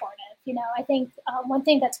so supportive. I think one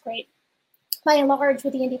thing that's great by and large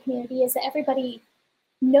with the indie community is that everybody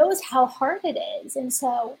knows how hard it is, and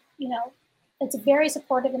so it's very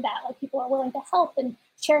supportive in that. Like, people are willing to help and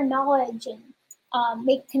share knowledge and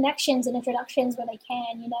make connections and introductions where they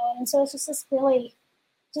can, and so it's just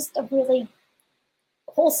a really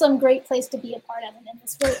wholesome, great place to be a part of, and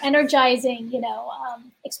this really energizing,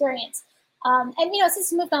 experience. And since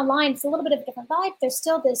it's moved online, it's a little bit of a different vibe. There's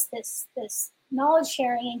still this knowledge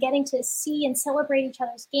sharing and getting to see and celebrate each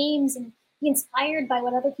other's games and be inspired by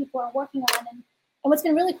what other people are working on. And what's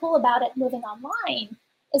been really cool about it moving online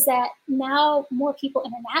is that now more people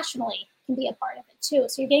internationally can be a part of it too.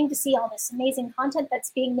 So you're getting to see all this amazing content that's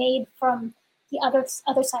being made from the other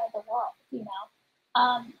side of the world,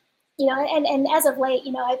 and as of late,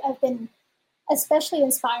 I've been especially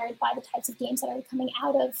inspired by the types of games that are coming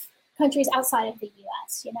out of countries outside of the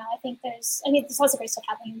U.S. I think there's lots of great stuff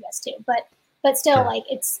happening in the U.S. too, but still, sure. Like,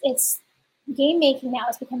 it's game making now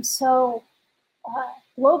has become so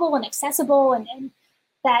global and accessible, and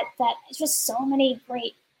that it's just so many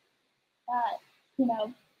great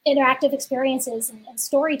interactive experiences and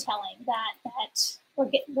storytelling that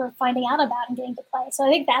we're finding out about and getting to play. So I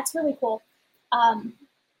think that's really cool. And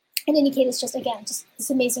IndieCade is just this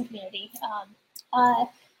amazing community.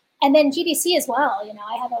 And then GDC as well.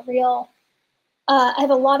 I have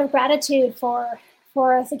a lot of gratitude for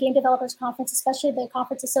the Game Developers Conference, especially the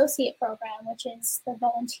Conference Associate Program, which is the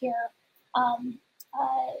volunteer,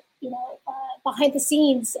 behind the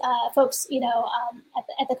scenes folks,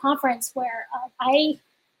 at the conference, where I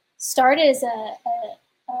started as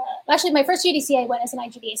actually my first GDC I went as an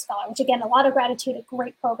IGDA scholar, which, again, a lot of gratitude, a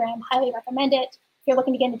great program, highly recommend it. If you're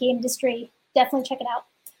looking to get in the game industry, definitely check it out.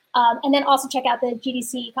 And then also check out the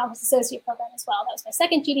GDC Conference Associate Program as well. That was my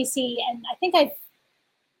second GDC, and I think I've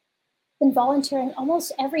been volunteering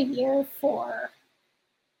almost every year for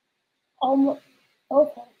almost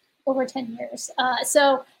over 10 years.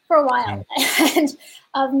 So for a while, and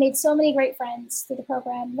I've made so many great friends through the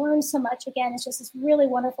program, learned so much. Again, it's just this really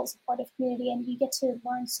wonderful, supportive community, and you get to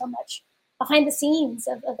learn so much behind the scenes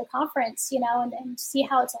of the conference, and see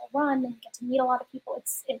how it's all run, and get to meet a lot of people.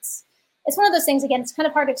 It's one of those things, again, it's kind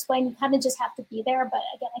of hard to explain. You kind of just have to be there, but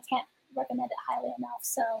again, I can't recommend it highly enough.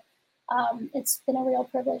 So it's been a real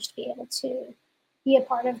privilege to be able to be a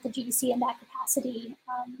part of the GDC in that capacity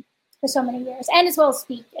for so many years, and as well as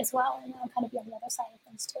speak as well, kind of be on the other side of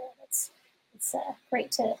things too. It's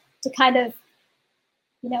great to kind of,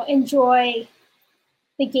 enjoy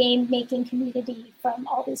the game making community from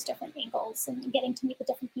all these different angles, and getting to meet the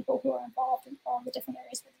different people who are involved in all the different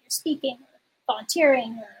areas, whether you're speaking or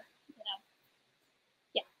volunteering or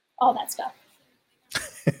all that stuff.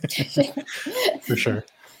 For sure.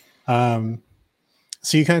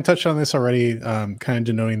 So you kind of touched on this already, kind of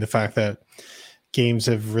denoting the fact that games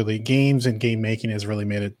and game making has really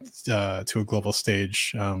made it to a global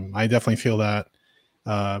stage. I definitely feel that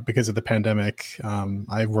because of the pandemic.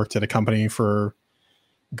 I've worked at a company for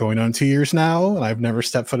going on 2 years now, and I've never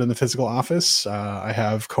stepped foot in the physical office. I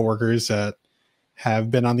have coworkers that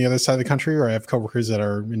have been on the other side of the country, or I have coworkers that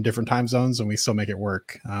are in different time zones, and we still make it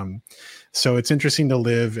work. So it's interesting to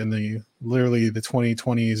live in literally the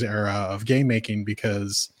 2020s era of game making,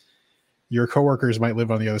 because your coworkers might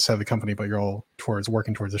live on the other side of the company, but you're all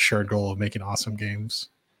working towards a shared goal of making awesome games.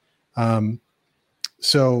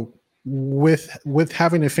 So with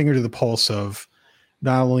having a finger to the pulse of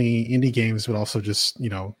not only indie games, but also just,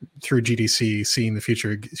 through GDC, seeing the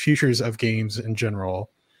futures of games in general,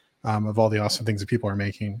 of all the awesome things that people are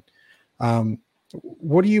making.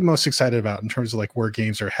 What are you most excited about in terms of like where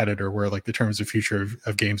games are headed, or where like the terms of future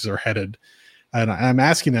of games are headed? And I'm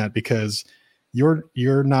asking that because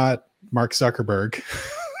you're not Mark Zuckerberg.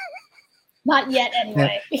 Not yet,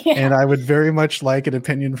 anyway. And I would very much like an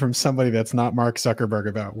opinion from somebody that's not Mark Zuckerberg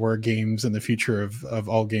about where games and the future of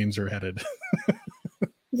all games are headed.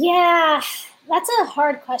 Yeah, that's a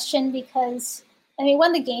hard question because, I mean,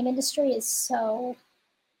 when the game industry is so,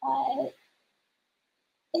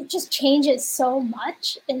 it just changes so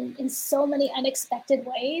much in so many unexpected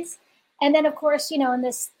ways. And then, of course, in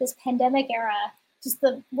this pandemic era, just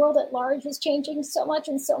the world at large is changing so much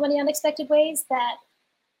in so many unexpected ways that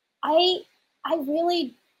I've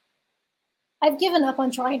given up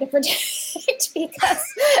on trying to predict because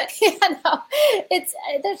it's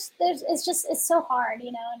so hard,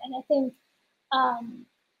 and I think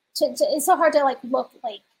it's so hard to like look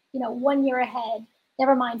like 1 year ahead,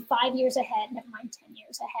 never mind 5 years ahead, never mind 10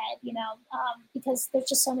 years ahead, because there's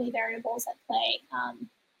just so many variables at play,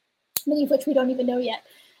 many of which we don't even know yet.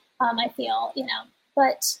 I feel,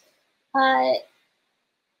 but I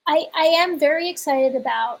am very excited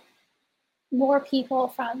about more people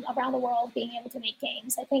from around the world being able to make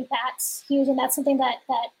games. I think that's huge, and that's something that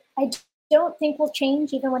I don't think will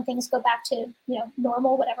change even when things go back to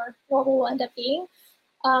normal, whatever normal will end up being.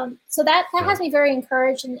 So that has me very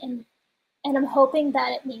encouraged, and I'm hoping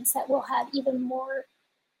that it means that we'll have even more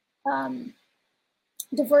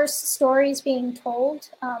diverse stories being told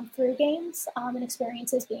through games, and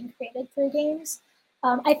experiences being created through games.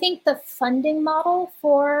 I think the funding model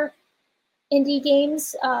for indie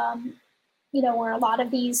games, where a lot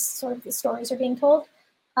of these sort of the stories are being told,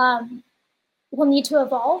 will need to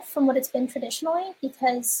evolve from what it's been traditionally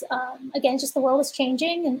because, again, just the world is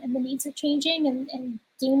changing and the needs are changing and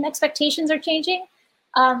game expectations are changing.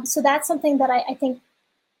 So that's something that I think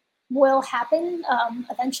will happen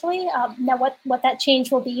eventually. Now, what that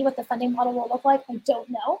change will be, what the funding model will look like, I don't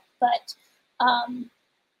know. But,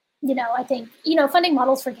 I think, funding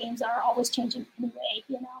models for games are always changing anyway.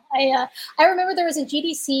 I remember there was a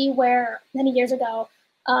GDC where many years ago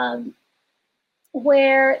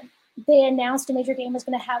where they announced a major game was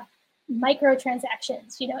going to have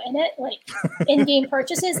microtransactions, in it, like in-game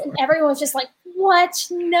purchases, and everyone was just like, "What?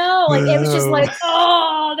 No!" Like it was just like,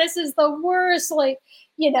 "Oh, this is the worst!" Like,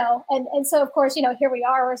 and so of course, here we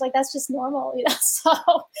are. Where it's like that's just normal, So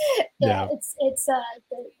yeah. It's the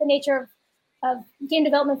nature of game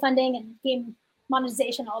development funding and game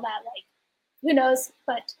monetization, all that. Like, who knows?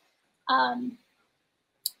 But and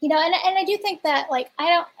I do think that like I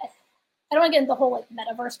don't want to get into the whole like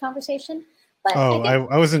metaverse conversation. But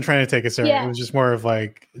I wasn't trying to take it serious. Yeah. It was just more of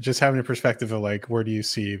like just having a perspective of like where do you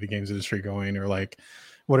see the games industry going, or like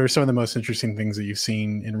what are some of the most interesting things that you've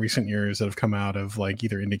seen in recent years that have come out of like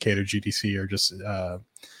either Indicator, GDC, or just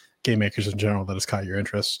game makers in general that has caught your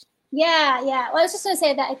interest? Yeah. Well, I was just going to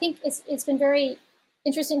say that I think it's been very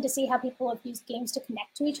interesting to see how people have used games to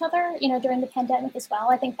connect to each other, during the pandemic as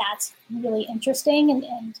well. I think that's really interesting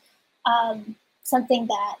and something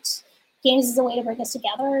that games is a way to bring us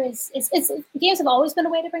together. Games have always been a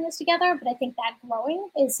way to bring us together, but I think that growing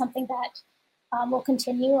is something that will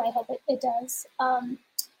continue. I hope it does. I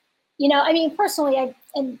mean, personally,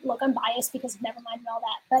 look, I'm biased because of Nevermind and all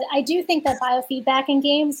that, but I do think that biofeedback in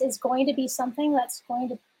games is going to be something that's going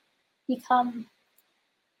to become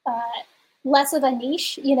less of a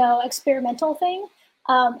niche, experimental thing.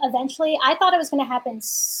 Eventually, I thought it was going to happen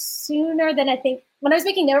sooner than I think. When I was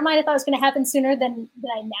making Nevermind, I thought it was going to happen sooner than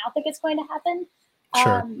I now think it's going to happen.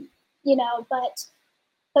 Sure.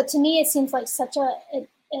 But to me, it seems like such a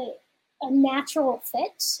natural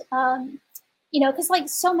fit. Because like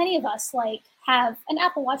so many of us like have an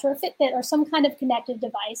Apple Watch or a Fitbit or some kind of connected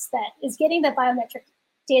device that is getting that biometric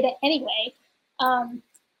data anyway.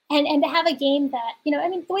 And to have a game that,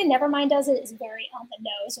 the way Nevermind does it is very on the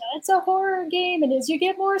nose. It's a horror game, and as you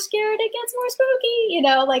get more scared, it gets more spooky.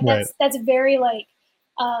 Right. That's very like,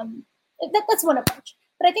 that's one approach.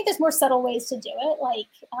 But I think there's more subtle ways to do it. Like,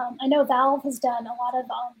 I know Valve has done a lot of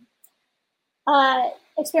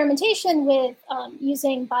experimentation with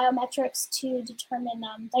using biometrics to determine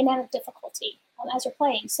dynamic difficulty as you're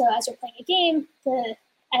playing. So as you're playing a game,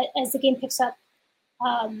 as the game picks up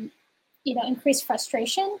increased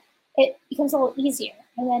frustration, it becomes a little easier.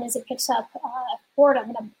 And then as it picks up boredom,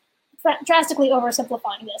 and I'm drastically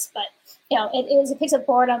oversimplifying this, but as it picks up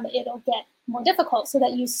boredom, it'll get more difficult so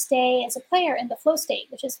that you stay as a player in the flow state,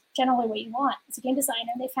 which is generally what you want. As a game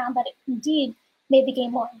designer, they found that it indeed made the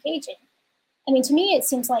game more engaging. I mean, to me, it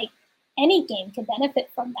seems like any game could benefit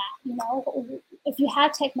from that. You know, if you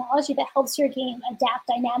have technology that helps your game adapt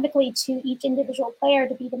dynamically to each individual player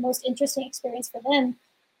to be the most interesting experience for them,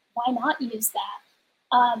 why not use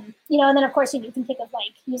that? You know, and then of course you can think of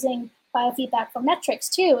like using biofeedback for metrics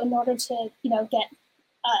too, in order to, you know, get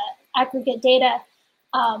aggregate data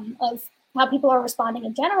of how people are responding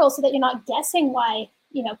in general, so that you're not guessing why,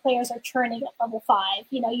 you know, players are churning at level 5.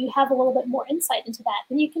 You know, you have a little bit more insight into that,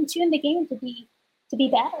 then you can tune the game to be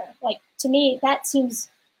better. Like, to me, that seems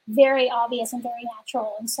very obvious and very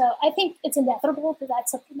natural. And so I think it's inevitable that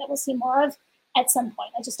that's something that we'll see more of at some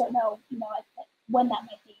point. I just don't know, you know, when that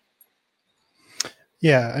might be.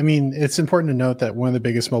 Yeah, I mean, it's important to note that one of the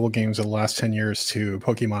biggest mobile games of the last 10 years to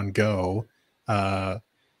Pokemon Go,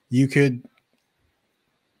 you could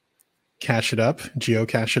geocache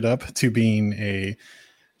it up to being a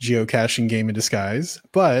geocaching game in disguise.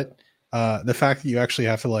 But the fact that you actually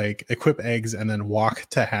have to like equip eggs and then walk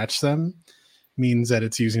to hatch them means that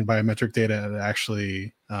it's using biometric data to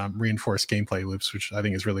actually reinforce gameplay loops, which I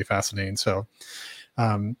think is really fascinating. So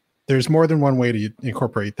there's more than one way to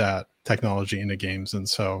incorporate that technology into games. And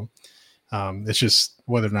so it's just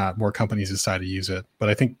whether or not more companies decide to use it. But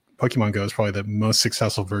I think Pokemon Go is probably the most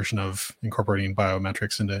successful version of incorporating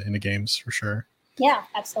biometrics into games for sure. Yeah,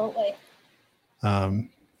 absolutely. And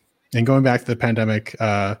going back to the pandemic,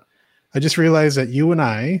 I just realized that you and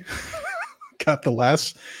I got the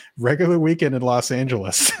last regular weekend in Los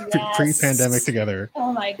Angeles pre-pandemic together.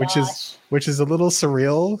 Oh my gosh. Which is a little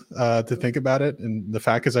surreal to think about it. And the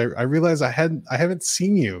fact is I realized I haven't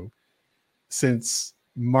seen you since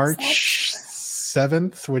March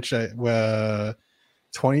 7th, which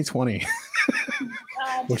 2020,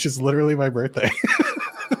 which is literally my birthday.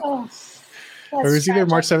 Oh, or it was either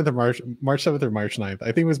March 7th or March 7th or March 9th. I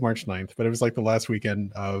think it was March 9th, but it was like the last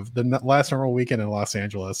weekend of the last normal weekend in Los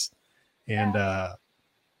Angeles. And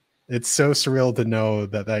it's so surreal to know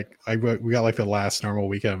that we got like the last normal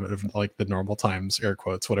weekend of like the normal times, air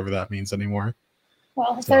quotes, whatever that means anymore.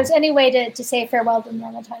 Well, if there's any way to say farewell to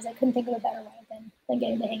normal times, I couldn't think of a better way than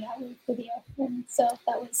getting to hang out with you. And so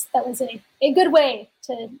that was a good way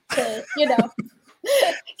to you know,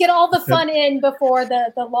 get all the fun in before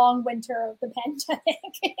the long winter of the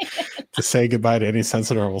pandemic. To say goodbye to any sense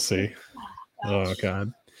of normalcy. Oh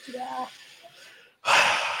God. Yeah.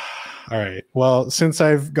 All right. Well, since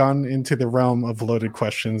I've gone into the realm of loaded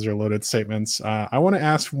questions or loaded statements, I want to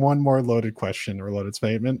ask one more loaded question or loaded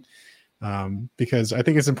statement. Because I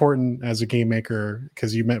think it's important as a game maker,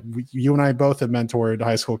 because you and I both have mentored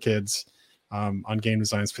high school kids on game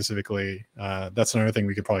design specifically. That's another thing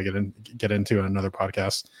we could probably get into in another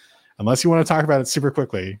podcast, unless you want to talk about it super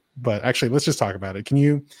quickly. But actually, let's just talk about it. Can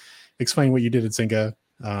you explain what you did at Zynga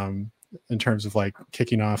in terms of like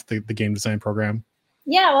kicking off the game design program?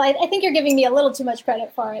 Yeah, well, I think you're giving me a little too much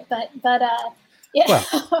credit for it, but yeah.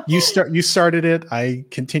 Well, you started it, I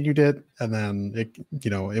continued it, and then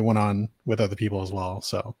it went on with other people as well.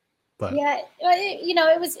 So, but yeah,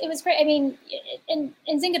 it was great. I mean, in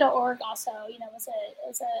Zynga.org also, was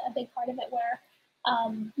a big part of it, where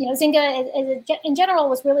Zynga in general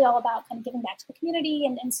was really all about kind of giving back to the community,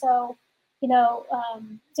 and so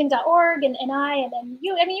Zynga.org and I, and then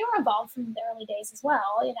you were involved from the early days as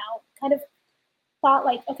well. Kind of thought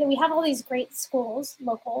like, okay, we have all these great schools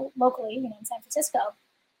locally, in San Francisco.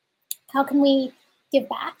 How can we give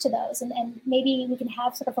back to those? And maybe we can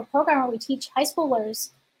have sort of a program where we teach high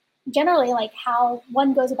schoolers generally like how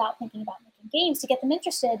one goes about thinking about making games, to get them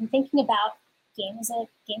interested in thinking about game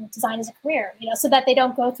design as a career, so that they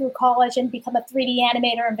don't go through college and become a 3D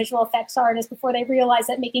animator and visual effects artist before they realize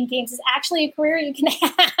that making games is actually a career you can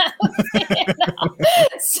have.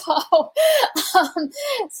 So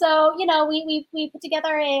we put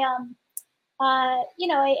together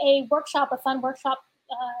a workshop, a fun workshop.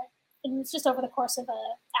 And it was just over the course of an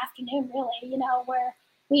afternoon, really, where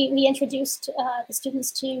we introduced the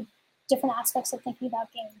students to different aspects of thinking about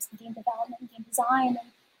games and game development and game design,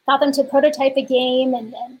 and got them to prototype a game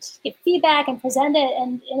and give feedback and present it.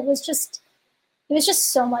 And it was just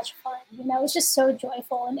so much fun. It was just so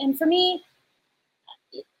joyful. And for me,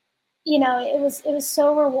 it was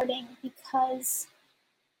so rewarding, because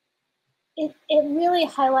it really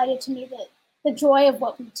highlighted to me the joy of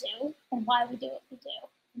what we do and why we do what we do.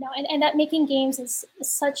 And that making games is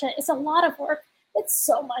it's a lot of work. It's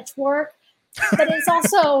so much work, but it's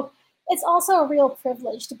also a real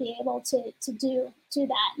privilege to be able to do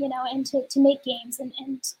that, and to make games, and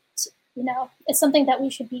it's something that we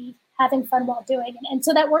should be having fun while doing. And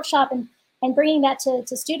so that workshop and bringing that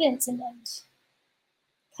to students and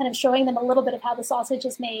kind of showing them a little bit of how the sausage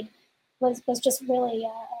is made was just really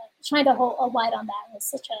trying to hold a light on that. It was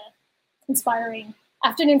such a inspiring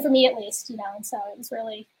afternoon for me at least, and so it was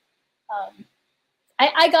really,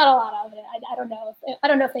 I got a lot out of it. I don't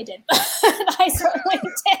know if they did, but I certainly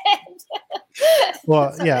did.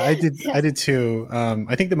 Well, yeah, I did too.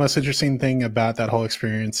 I think the most interesting thing about that whole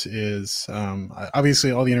experience is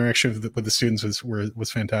obviously all the interaction with the students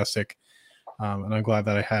was fantastic, and I'm glad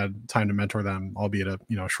that I had time to mentor them, albeit a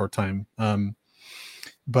short time.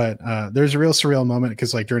 But there's a real surreal moment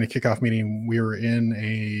because like during a kickoff meeting, we were in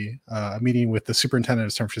a meeting with the superintendent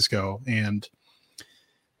of San Francisco, and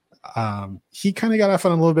he kind of got off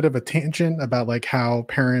on a little bit of a tangent about like how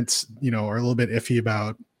parents, are a little bit iffy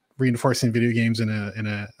about reinforcing video games in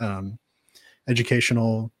a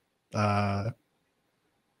educational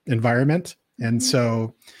environment. And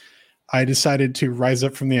so I decided to rise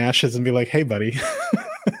up from the ashes and be like, hey, buddy,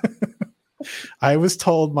 I was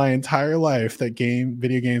told my entire life that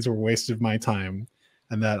video games were a waste of my time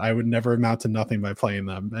and that I would never amount to nothing by playing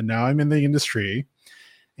them. And now I'm in the industry.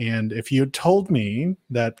 And if you had told me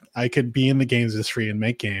that I could be in the games industry and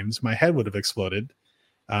make games, my head would have exploded,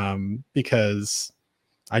 because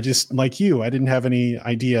I just, like you, I didn't have any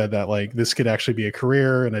idea that like this could actually be a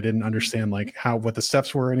career, and I didn't understand like what the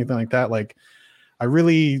steps were or anything like that. Like I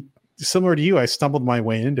really, similar to you, I stumbled my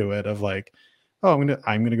way into it of like, oh,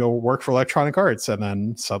 I'm gonna go work for Electronic Arts, and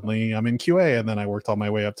then suddenly I'm in QA, and then I worked all my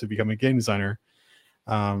way up to become a game designer.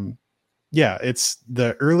 Yeah, it's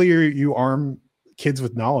the earlier you arm kids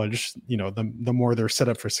with knowledge, the more they're set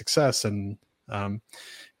up for success. And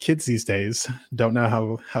kids these days don't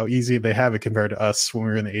know how easy they have it compared to us when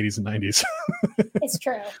we were in the 80s and 90s. It's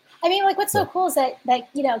true. I mean, like what's so cool is that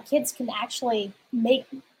kids can actually make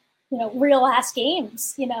real ass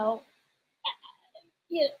games,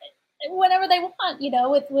 whenever they want,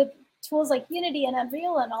 with tools like Unity and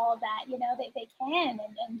Unreal and all of that, they can.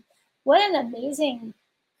 And what an amazing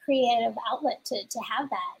creative outlet to have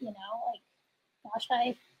that, like, gosh,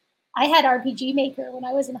 I had RPG Maker when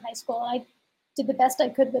I was in high school. I did the best I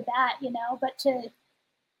could with that, but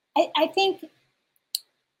I think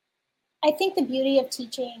the beauty of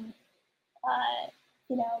teaching,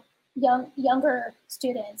 younger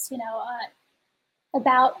students,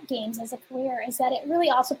 about games as a career is that it really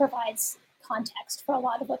also provides context for a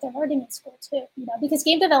lot of what they're learning in school too, because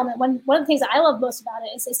game development, one of the things I love most about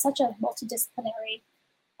it is such a multidisciplinary,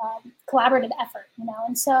 collaborative effort,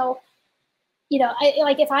 and so,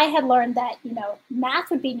 if I had learned that, math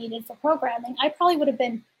would be needed for programming, I probably would have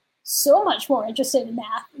been so much more interested in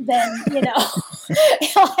math than,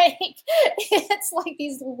 like, it's like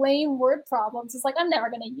these lame word problems. It's like, I'm never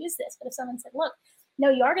going to use this. But if someone said, look, no,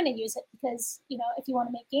 you are going to use it because, if you want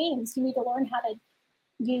to make games, you need to learn how to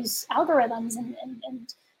use algorithms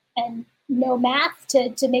and know math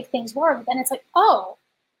to make things work. Then it's like, oh,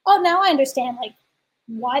 now I understand like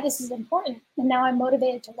why this is important. And now I'm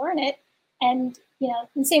motivated to learn it. And,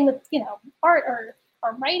 and same with, art or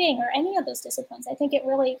writing or any of those disciplines. I think it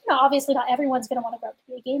really, obviously not everyone's going to want to grow up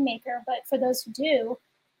to be a game maker, but for those who do,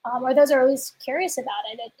 or those who are always curious about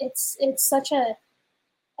it, it's such a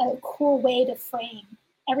cool way to frame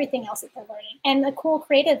everything else that they're learning, and a cool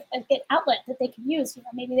creative outlet that they can use.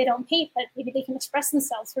 Maybe they don't paint, but maybe they can express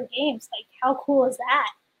themselves through games. Like, how cool is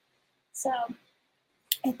that? So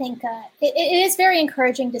I think it is very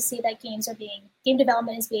encouraging to see that game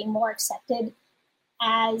development is being more accepted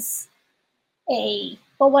as a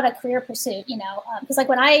career pursuit, because like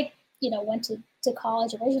when I, went to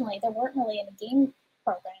college originally, there weren't really any game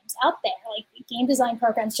programs out there. Like game design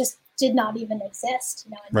programs just did not even exist,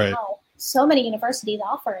 and right. Now so many universities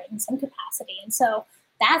offer it in some capacity. And so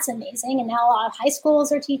that's amazing. And now a lot of high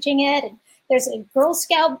schools are teaching it, and there's a Girl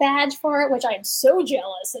Scout badge for it, which I am so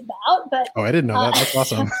jealous about. But I didn't know that. That's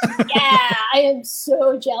awesome. Yeah, I am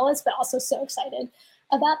so jealous, but also so excited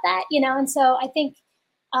about that, and so I think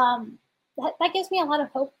that gives me a lot of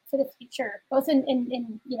hope for the future, both in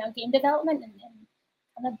game development and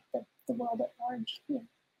kind of the world at large. Yeah.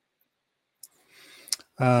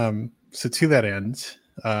 So to that end,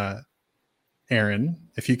 Erin,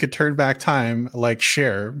 if you could turn back time like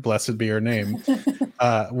Cher, blessed be her name,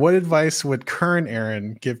 what advice would current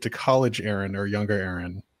Erin give to college Erin or younger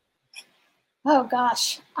Erin? Oh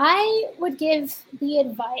gosh, I would give the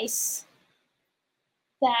advice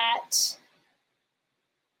that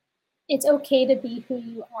it's okay to be who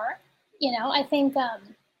you are. I think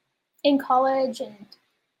in college and,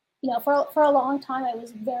 for a long time, I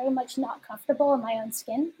was very much not comfortable in my own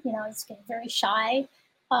skin. I was getting very shy,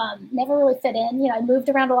 never really fit in. I moved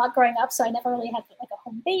around a lot growing up, so I never really had like a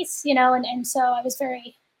home base, and so I was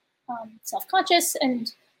very self-conscious,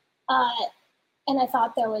 and I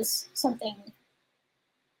thought there was something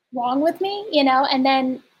wrong with me, and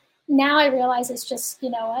then, now I realize it's just,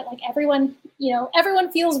 like everyone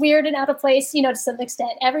feels weird and out of place, to some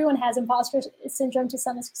extent. Everyone has imposter syndrome to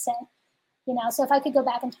some extent, So if I could go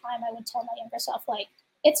back in time, I would tell my younger self, like,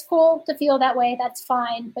 it's cool to feel that way. That's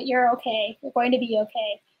fine, but you're okay. You're going to be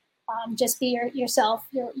okay. Just be yourself,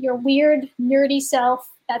 your weird, nerdy self.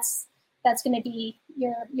 That's going to be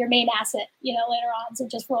your main asset, later on. So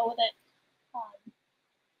just roll with it.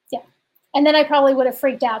 Yeah. And then I probably would have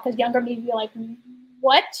freaked out because younger me would be like,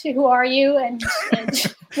 what? Who are you? And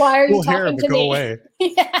why are you talking to me? Go away.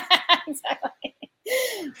 Yeah, exactly.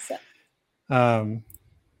 So.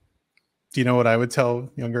 Do you know what I would tell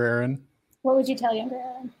younger Erin? What would you tell younger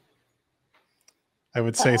Erin? I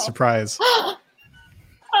would say surprise.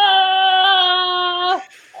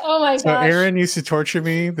 Oh my gosh. So Erin used to torture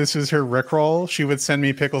me. This was her Rickroll. She would send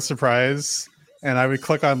me pickle surprise and I would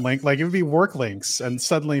click on link. Like it would be work links and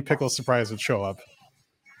suddenly pickle surprise would show up.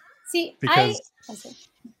 See, because go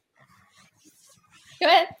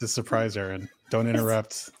ahead. The surprise, Erin. Don't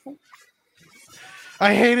interrupt.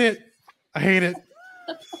 I hate it.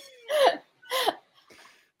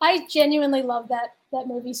 I genuinely love that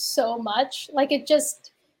movie so much. Like I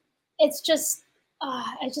just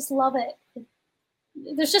love it.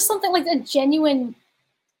 There's just something like a genuine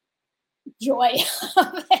joy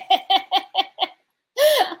of it.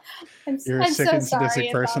 You're a sick and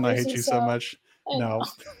sadistic person. I hate you so much. No.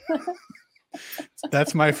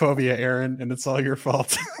 That's my phobia, Erin, and it's all your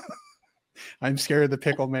fault. I'm scared of the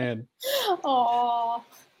pickle man. Oh,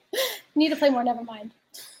 need to play more Nevermind.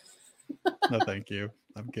 No, thank you.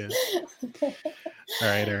 I'm good. All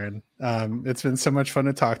right, Erin. It's been so much fun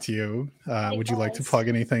to talk to you. Would you like to plug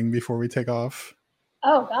anything before we take off?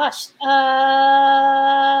 Oh gosh. I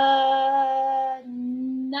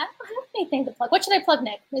don't have anything to plug. What should I plug,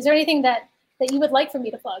 Nick? Is there anything that you would like for me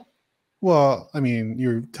to plug? Well, I mean,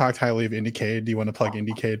 you talked highly of Indiecade. Do you want to plug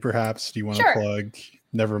Indiecade perhaps? Do you want to plug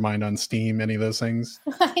Nevermind on Steam? Any of those things?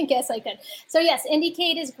 I guess I could. So yes,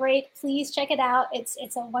 Indiecade is great. Please check it out.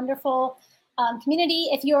 It's a wonderful community.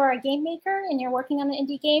 If you're a game maker and you're working on an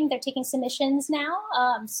indie game, they're taking submissions now.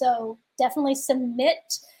 So definitely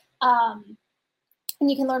submit. And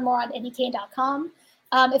you can learn more on indiecade.com.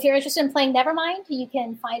 If you're interested in playing Nevermind, you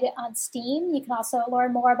can find it on Steam. You can also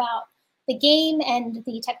learn more about the game and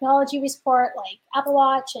the technology we support, like Apple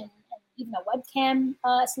Watch and even a webcam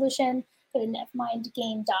solution. Go to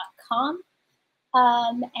nevermindgame.com.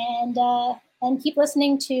 And keep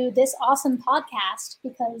listening to this awesome podcast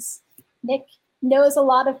because Nick knows a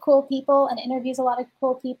lot of cool people and interviews a lot of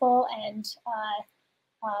cool people. And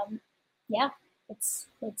it's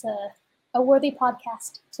a worthy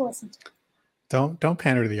podcast to listen to. Don't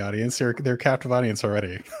pander to the audience. They're a captive audience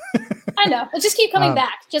already. I know. But just keep coming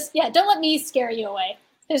back. Don't let me scare you away.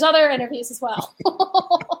 There's other interviews as well.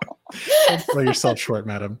 Don't play yourself short,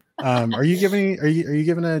 madam. Are you giving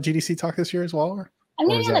a GDC talk this year as well? I'm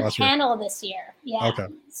going to be on a panel this year. Yeah. Okay.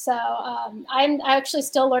 So I'm actually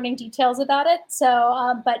still learning details about it.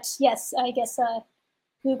 So, but yes, I guess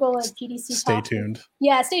Google a GDC. Stay tuned.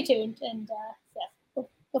 Yeah, stay tuned, and you'll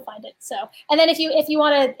find it. So, and then if you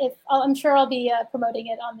want to, I'm sure I'll be promoting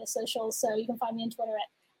it on the socials. So you can find me on Twitter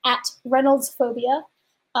at Reynolds Phobia.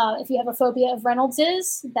 If you have a phobia of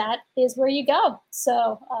Reynoldses, that is where you go.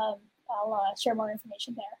 So I'll share more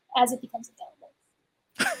information there as it becomes available.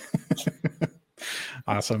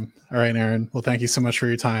 Awesome. All right, Erin. Well, thank you so much for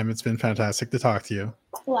your time. It's been fantastic to talk to you.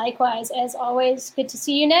 Likewise, as always. Good to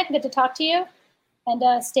see you, Nick. Good to talk to you.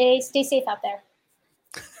 And stay safe out there.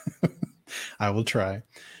 I will try.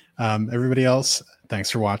 Everybody else, thanks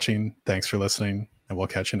for watching. Thanks for listening. And we'll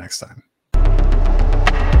catch you next time.